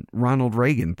fucking Ronald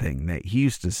Reagan thing that he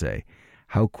used to say,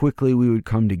 how quickly we would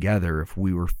come together if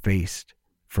we were faced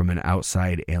from an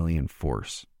outside alien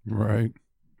force. Right.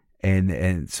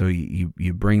 And so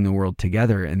you bring the world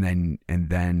together, and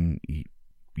then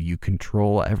you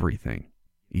control everything.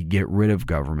 You get rid of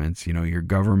governments. Your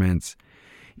governments,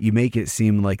 you make it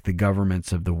seem like the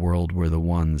governments of the world were the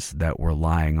ones that were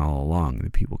lying all along. The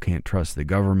people can't trust the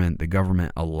government. The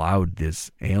government allowed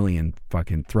this alien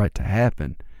fucking threat to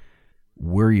happen.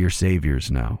 We're your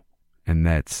saviors now. And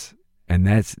that's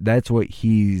what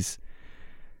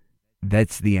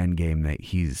that's the end game that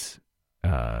he's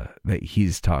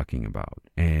talking about.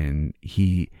 And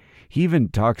he even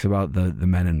talks about the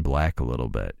Men in Black a little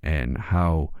bit, and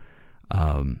how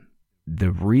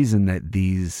the reason that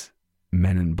these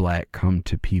Men in Black come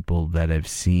to people that have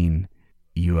seen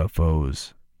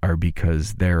UFOs are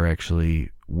because they're actually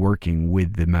working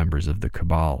with the members of the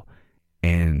cabal,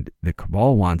 and the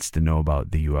cabal wants to know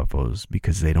about the UFOs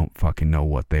because they don't fucking know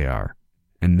what they are.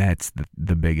 And that's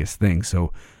the biggest thing.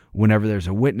 So whenever there's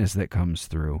a witness that comes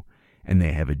through and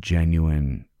they have a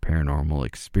genuine paranormal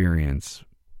experience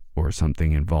or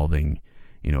something involving,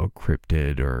 a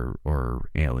cryptid or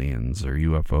aliens or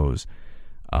UFOs,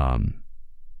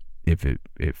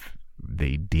 if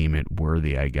they deem it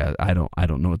worthy, I guess, I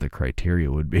don't know what the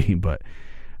criteria would be, but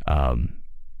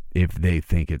if they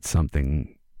think it's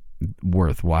something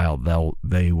worthwhile,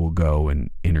 they will go and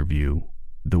interview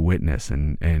the witness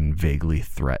and vaguely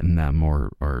threaten them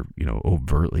or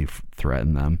overtly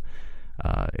threaten them.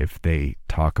 If they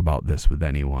talk about this with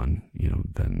anyone,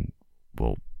 then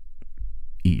we'll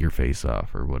eat your face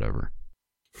off or whatever.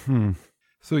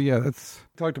 So yeah, that's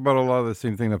talked about a lot of the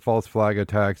same thing, the false flag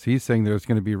attacks. He's saying there's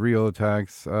going to be real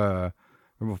attacks.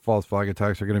 False flag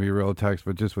attacks are going to be real attacks,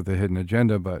 but just with a hidden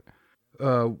agenda. But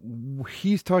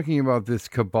he's talking about this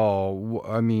cabal.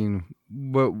 I mean,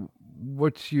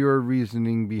 what's your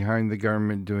reasoning behind the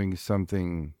government doing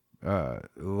something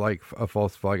like a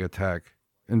false flag attack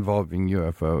involving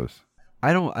UFOs?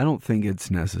 I don't think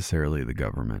it's necessarily the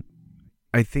government.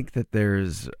 I think that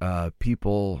there's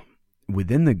people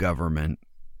within the government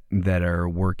that are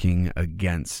working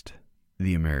against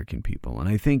the American people. And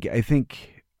I think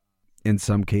in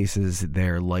some cases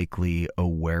they're likely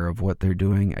aware of what they're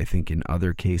doing. I think in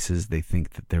other cases they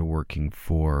think that they're working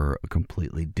for a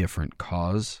completely different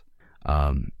cause.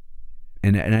 And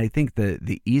I think that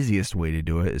the easiest way to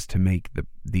do it is to make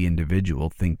the individual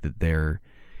think that they're,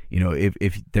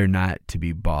 if they're not to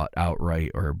be bought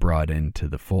outright or brought into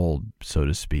the fold, so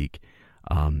to speak,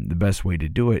 the best way to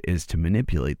do it is to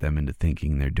manipulate them into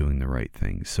thinking they're doing the right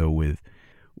thing. So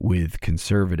with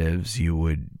conservatives, you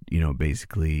would,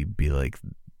 basically be like,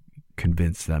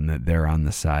 convince them that they're on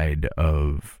the side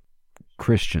of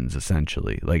Christians,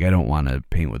 essentially. Like, I don't want to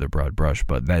paint with a broad brush,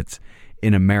 but that's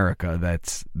in America,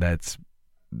 that's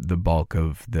the bulk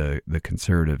of the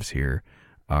conservatives here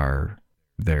are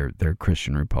they're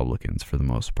Christian Republicans for the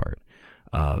most part.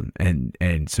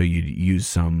 And so you'd use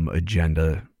some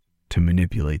agenda to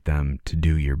manipulate them to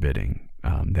do your bidding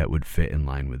that would fit in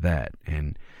line with that.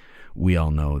 And we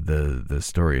all know the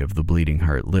story of the bleeding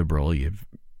heart liberal.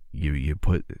 You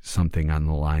put something on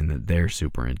the line that they're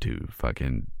super into,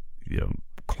 fucking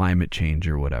climate change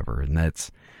or whatever, and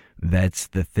that's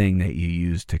the thing that you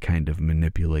use to kind of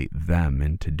manipulate them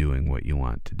into doing what you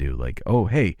want to do. Like, oh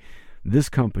hey, this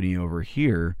company over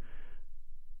here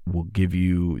will give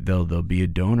you, they'll be a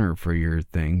donor for your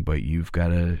thing, but you've got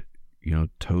to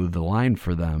toe the line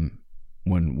for them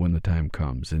when the time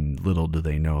comes. And little do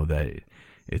they know that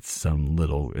it's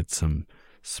some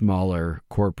smaller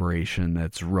corporation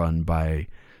that's run by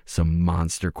some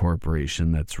monster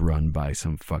corporation that's run by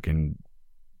some fucking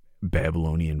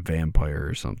Babylonian vampire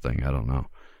or something. I don't know.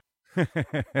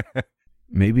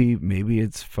 Maybe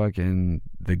it's fucking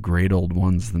the great old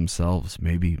ones themselves.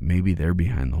 Maybe they're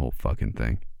behind the whole fucking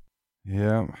thing.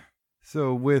 Yeah.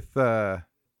 So with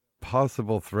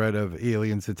possible threat of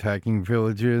aliens attacking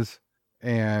villages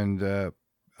and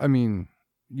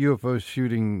UFOs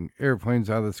shooting airplanes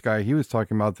out of the sky, he was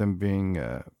talking about them being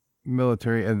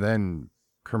military and then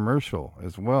commercial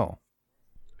as well.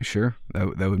 Sure,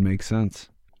 that would make sense,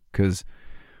 because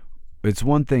it's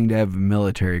one thing to have a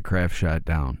military craft shot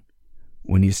down.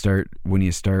 When you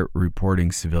start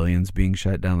reporting civilians being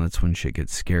shot down, that's when shit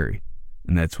gets scary,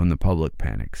 and that's when the public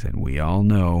panics. And we all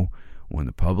know when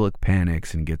the public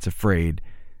panics and gets afraid,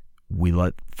 we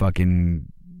let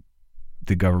fucking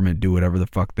the government do whatever the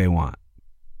fuck they want.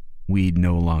 We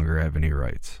no longer have any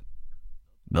rights.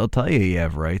 They'll tell you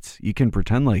have rights. You can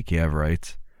pretend like you have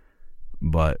rights,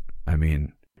 but I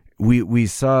mean, we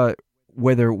saw,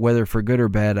 whether for good or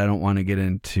bad, I don't want to get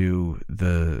into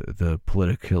the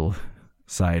political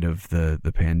side of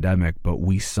the pandemic, but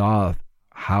we saw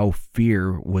how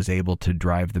fear was able to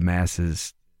drive the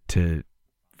masses to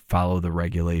follow the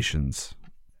regulations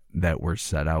that were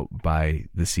set out by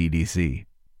the CDC.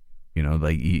 You know,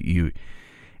 like you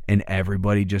and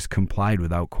everybody just complied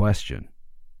without question.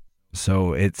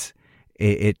 So it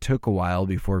took a while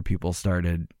before people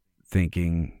started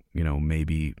thinking, you know,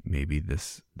 maybe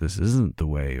this isn't the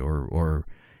way, or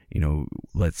you know,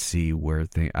 let's see where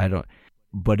things.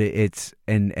 But it's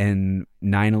and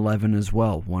 9/11 as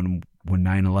well. When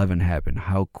 9/11 happened,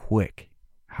 how quick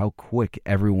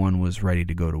everyone was ready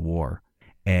to go to war.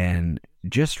 And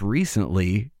just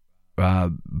recently,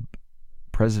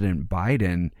 President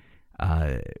Biden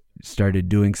started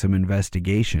doing some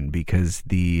investigation because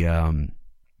the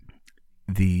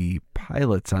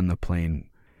pilots on the plane,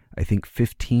 I think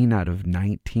 15 out of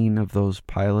 19 of those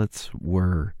pilots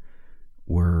were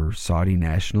Saudi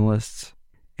nationalists.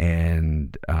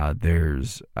 And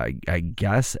there's, I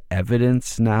guess,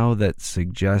 evidence now that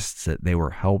suggests that they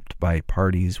were helped by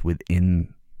parties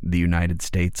within the United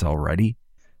States already.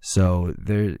 So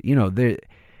there, you know,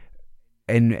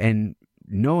 and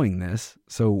knowing this,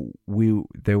 so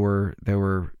there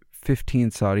were 15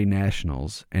 Saudi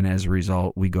nationals, and as a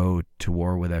result, we go to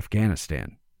war with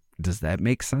Afghanistan. Does that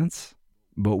make sense?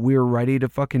 But we were ready to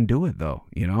fucking do it, though.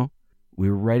 You know,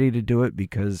 we were ready to do it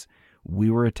because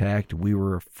we were attacked, we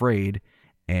were afraid,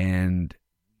 and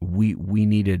we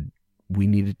needed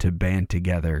to band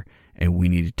together, and we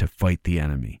needed to fight the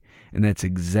enemy. And that's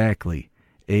exactly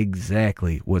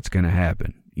what's going to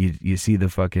happen. You see the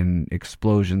fucking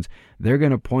explosions. They're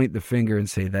going to point the finger and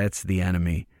say that's the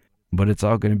enemy, but it's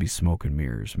all going to be smoke and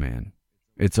mirrors, man.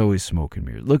 It's always smoke and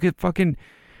mirrors. Look at fucking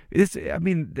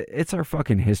it's our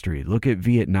fucking history. Look at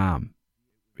Vietnam.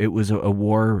 It was a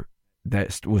war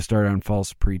that was started on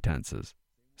false pretenses.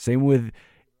 Same with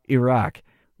Iraq.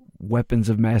 Weapons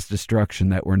of mass destruction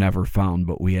that were never found,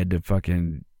 but we had to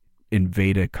fucking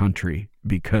invade a country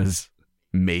because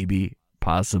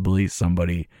possibly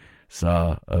somebody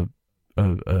saw a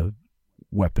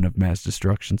weapon of mass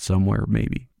destruction somewhere,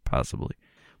 possibly.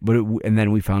 But and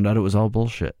then we found out it was all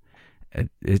bullshit.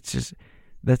 It's just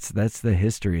that's the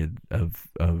history of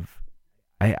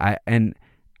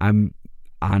I'm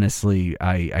honestly,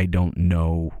 I don't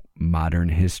know modern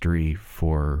history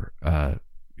for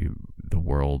the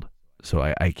world, so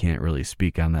I can't really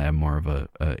speak on that. I'm more of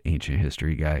a ancient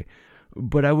history guy.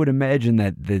 But I would imagine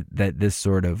that this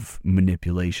sort of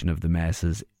manipulation of the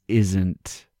masses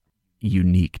isn't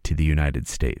unique to the United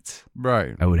States.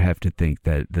 Right. I would have to think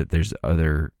that there's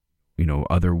other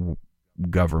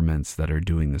governments that are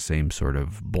doing the same sort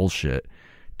of bullshit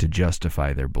to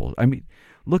justify their bull. I mean,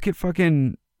 look at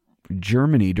fucking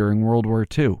Germany during World War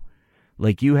II.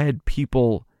 Like, you had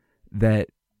people that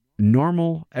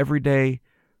normal, everyday,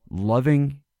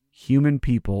 loving human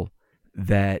people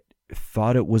that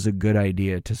thought it was a good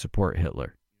idea to support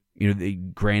Hitler. You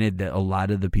know, granted that a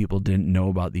lot of the people didn't know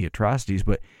about the atrocities,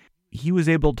 but he was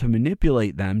able to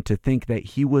manipulate them to think that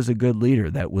he was a good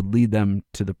leader that would lead them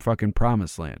to the fucking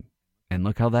promised land. And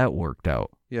look how that worked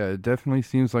out. Yeah, it definitely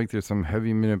seems like there's some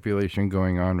heavy manipulation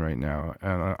going on right now,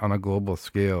 and on a global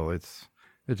scale. It's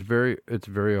very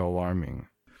alarming.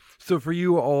 So for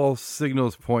you, all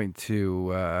signals point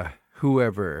to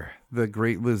whoever, the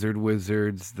Great Lizard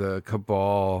Wizards, the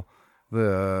Cabal,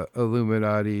 the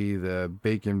Illuminati, the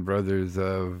Bacon Brothers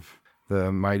of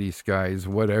the Mighty Skies,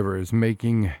 whatever, is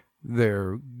making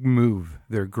their move,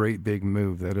 their great big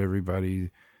move that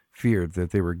everybody feared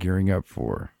that they were gearing up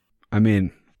for. I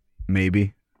mean,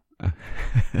 maybe.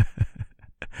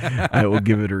 I will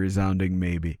give it a resounding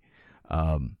maybe.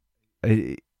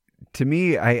 To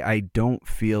me, I don't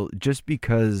feel, just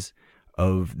because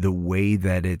of the way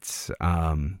that it's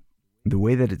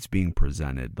being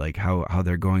presented, like how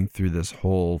they're going through this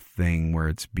whole thing where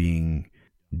it's being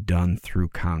done through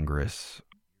Congress.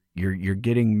 You're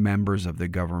getting members of the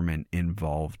government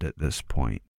involved at this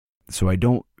point. So I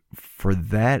don't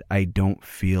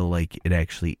feel like it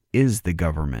actually is the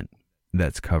government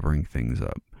that's covering things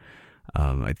up.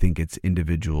 I think it's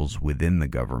individuals within the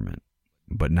government,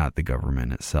 but not the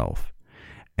government itself.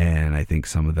 And I think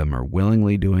some of them are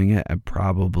willingly doing it, and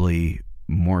probably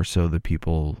more so the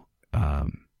people,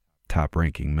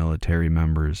 top-ranking military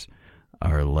members,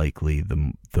 are likely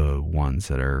the ones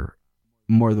that are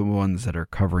more the ones that are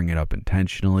covering it up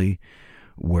intentionally,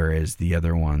 whereas the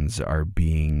other ones are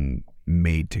being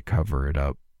made to cover it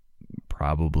up,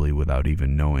 probably without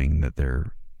even knowing that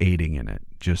they're aiding in it,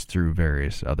 just through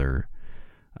various other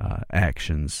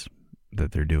actions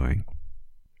that they're doing.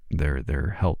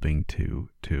 They're helping to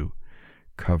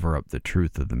cover up the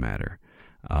truth of the matter.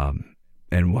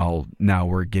 And while now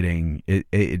we're getting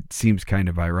it seems kind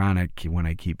of ironic when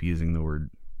I keep using the word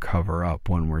cover up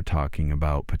when we're talking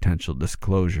about potential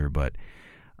disclosure, but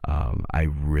I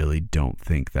really don't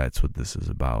think that's what this is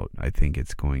about. I think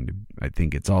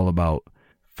it's all about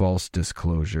false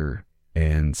disclosure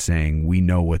and saying we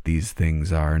know what these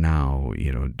things are now,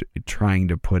 trying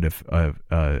to put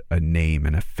a name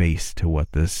and a face to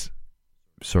what this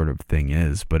sort of thing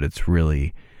is, but it's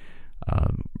really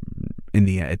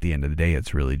at the end of the day,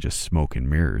 it's really just smoke and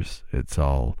mirrors. It's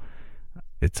all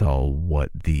what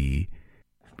the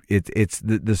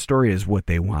story is what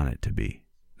they want it to be.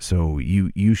 So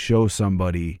you show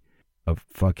somebody a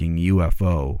fucking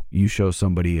UFO, you show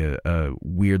somebody a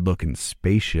weird looking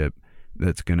spaceship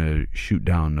that's gonna shoot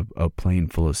down a plane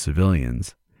full of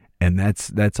civilians, and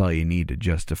that's all you need to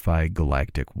justify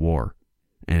galactic war,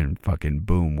 and fucking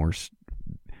boom,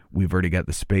 we've already got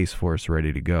the Space Force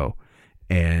ready to go.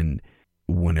 And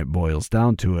when it boils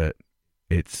down to it,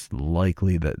 it's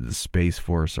likely that the Space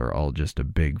Force are all just a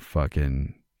big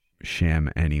fucking sham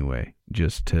anyway,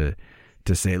 just to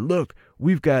say, look,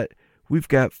 we've got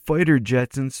fighter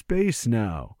jets in space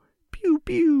now. Pew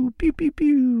pew pew pew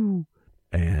pew.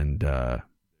 And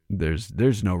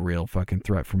there's no real fucking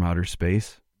threat from outer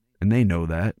space, and they know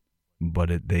that,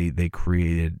 but they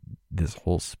created this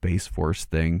whole Space Force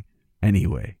thing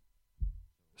anyway.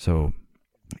 So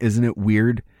isn't it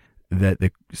weird that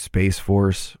the Space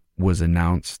Force was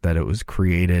announced that it was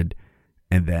created,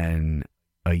 and then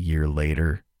a year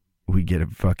later we get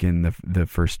the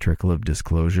first trickle of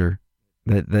disclosure?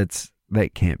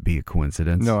 That can't be a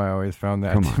coincidence. No, I always found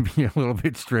that to be a little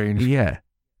bit strange.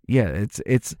 Yeah,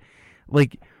 it's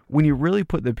like when you really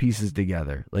put the pieces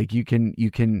together, like you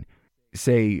can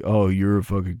say, oh, you're a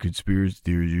fucking conspiracy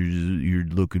theorist, you're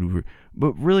looking over,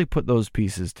 but really put those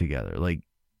pieces together. Like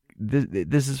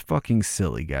this is fucking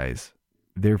silly, guys.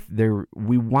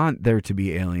 We want there to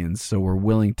be aliens, so we're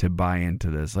willing to buy into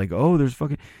this. Like, oh,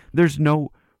 there's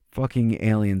no fucking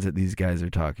aliens that these guys are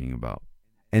talking about.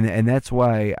 And that's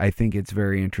why I think it's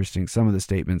very interesting, some of the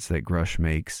statements that Grush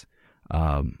makes,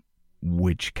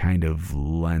 which kind of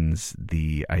lends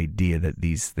the idea that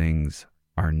these things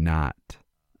are not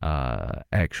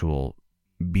actual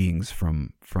beings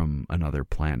from another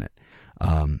planet.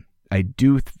 I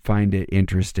do find it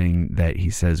interesting that he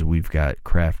says we've got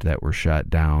craft that were shot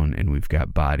down and we've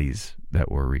got bodies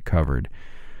that were recovered.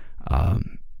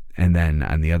 And then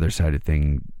on the other side of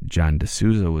thing, Agent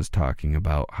DeSouza was talking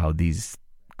about how these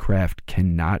craft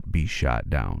cannot be shot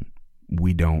down.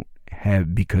 We don't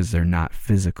have, because they're not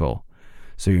physical.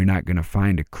 So you're not going to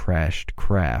find a crashed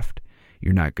craft.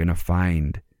 You're not going to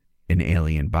find an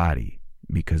alien body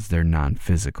because they're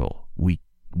non-physical. We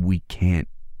can't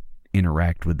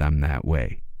interact with them that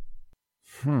way.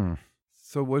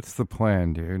 So what's the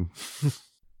plan, dude?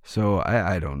 So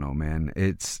I don't know, man.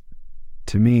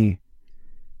 To me,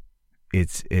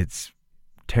 it's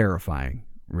terrifying,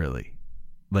 really.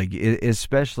 Like,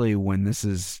 especially when this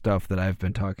is stuff that I've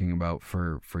been talking about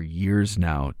for years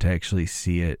now, to actually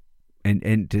see it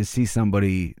and to see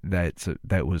somebody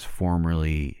that was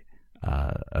formerly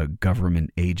a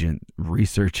government agent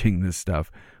researching this stuff,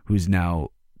 who's now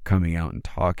coming out and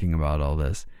talking about all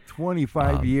this.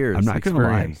 25 years. I'm not going to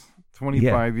lie.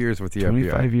 25 years with the 25 FBI.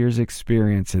 25 years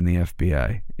experience in the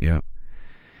FBI. Yeah.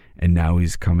 And now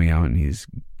he's coming out and he's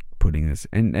putting this,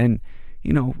 and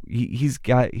he's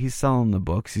selling the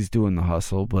books, he's doing the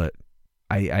hustle, but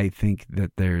I think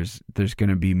that there's going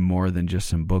to be more than just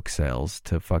some book sales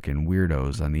to fucking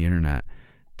weirdos on the internet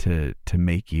to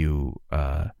make you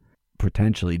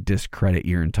potentially discredit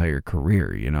your entire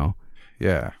career,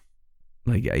 Yeah.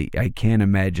 Like, I can't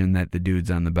imagine that the dude's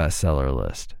on the bestseller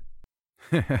list.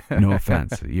 No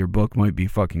offense. Your book might be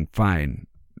fucking fine,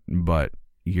 but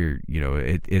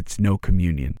it's no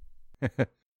communion.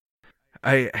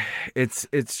 It's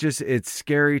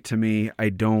scary to me. I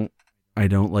don't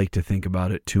like to think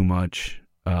about it too much.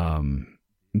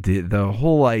 The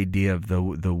whole idea of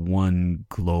the one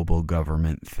global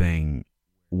government thing,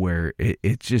 where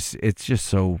it's just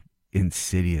so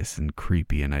insidious and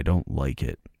creepy, and I don't like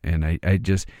it. And I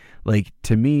just, like,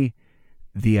 to me,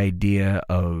 the idea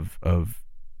of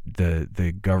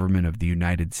the government of the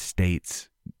United States,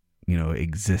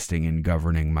 existing and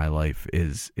governing my life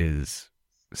is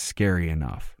scary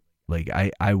enough. Like,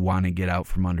 I want to get out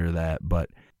from under that, but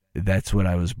that's what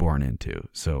I was born into.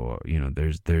 So,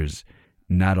 there's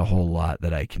not a whole lot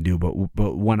that I can do,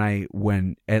 but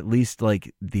when at least,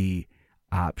 like, the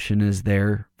option is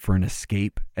there for an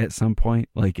escape at some point,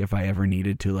 like, if I ever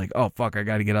needed to, like, oh fuck, I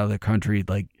got to get out of the country,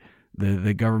 like,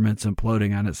 the government's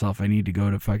imploding on itself, I need to go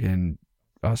to fucking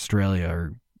Australia,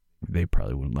 or they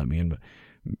probably wouldn't let me in, but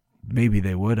maybe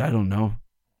they would, I don't know.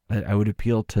 I would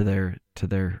appeal to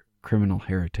their criminal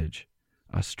heritage.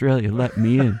 Australia, let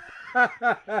me in.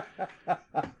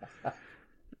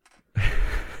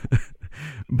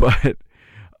 But,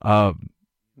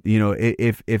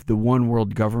 if the one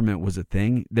world government was a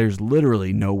thing, there's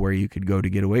literally nowhere you could go to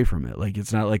get away from it. Like,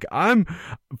 it's not like,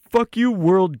 fuck you,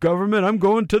 world government, I'm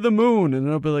going to the moon. And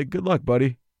they'll be like, good luck,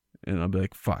 buddy. And I'll be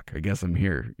like, fuck, I guess I'm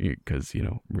here because,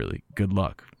 really, good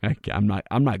luck. I'm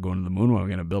not going to the moon. I'm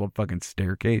going to build a fucking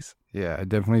staircase. Yeah, it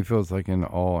definitely feels like an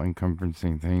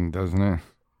all-encompassing thing, doesn't it?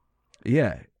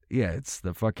 Yeah, it's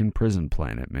the fucking prison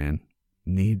planet, man.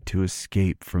 Need to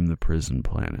escape from the prison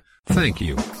planet. Thank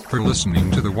you for listening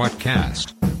to the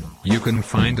Whatcast. You can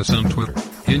find us on Twitter,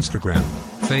 Instagram,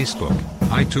 Facebook,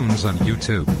 iTunes, and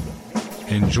YouTube.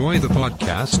 Enjoy the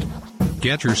podcast.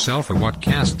 Get yourself a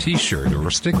Whatcast t-shirt or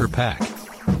a sticker pack.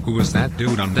 Who was that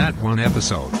dude on that one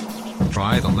episode?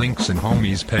 Try the links in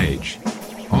Homie's page.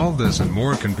 All this and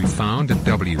more can be found at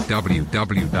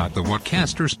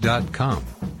www.thewhatcasters.com.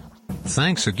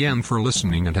 Thanks again for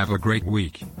listening and have a great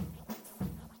week.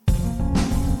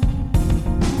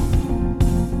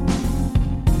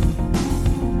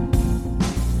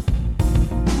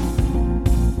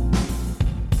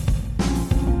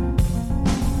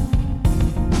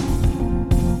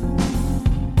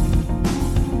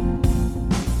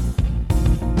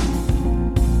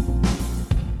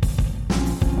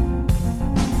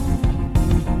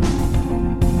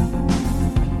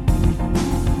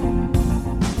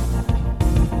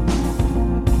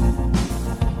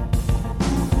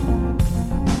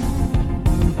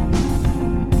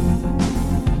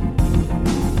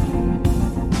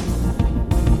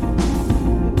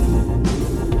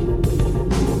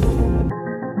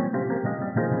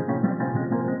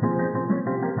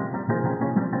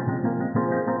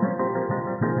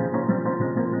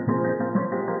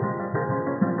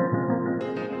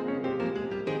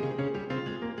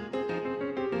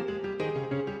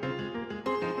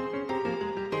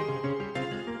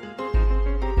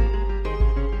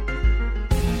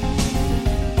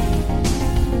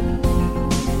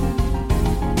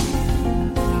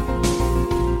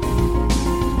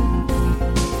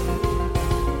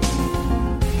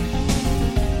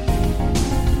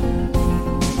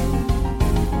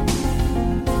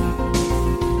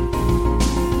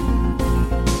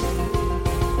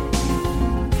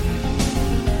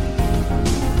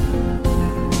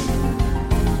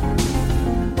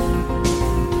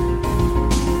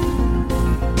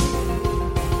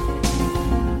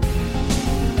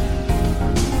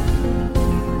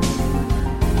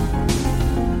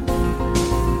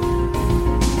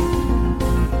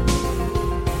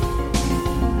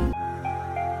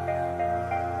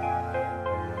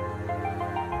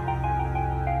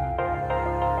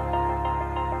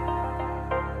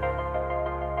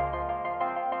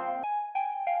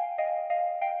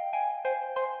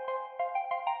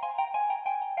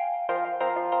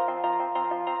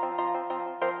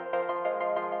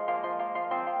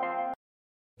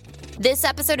 This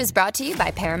episode is brought to you by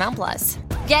Paramount Plus.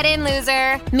 Get in,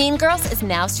 loser! Mean Girls is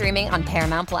now streaming on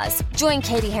Paramount Plus. Join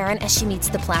Katie Heron as she meets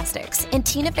the plastics in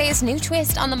Tina Fey's new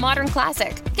twist on the modern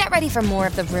classic. Get ready for more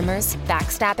of the rumors,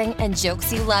 backstabbing, and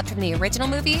jokes you loved from the original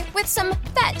movie with some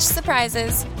fetch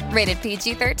surprises. Rated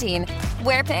PG-13.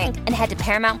 Wear pink and head to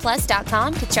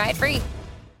ParamountPlus.com to try it free.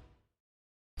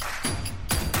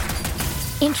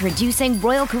 Introducing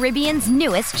Royal Caribbean's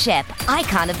newest ship,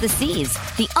 Icon of the Seas,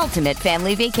 the ultimate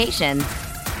family vacation.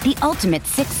 The ultimate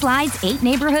 6 slides, 8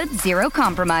 neighborhoods, 0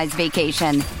 compromise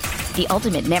vacation. The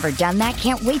ultimate never done that,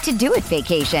 can't wait to do it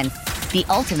vacation. The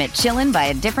ultimate chillin' by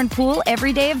a different pool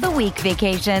every day of the week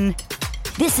vacation.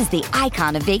 This is the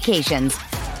Icon of Vacations.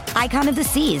 Icon of the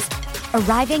Seas,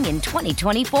 arriving in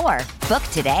 2024. Book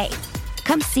today.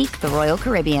 Come seek the Royal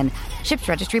Caribbean. Ships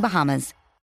Registry, Bahamas.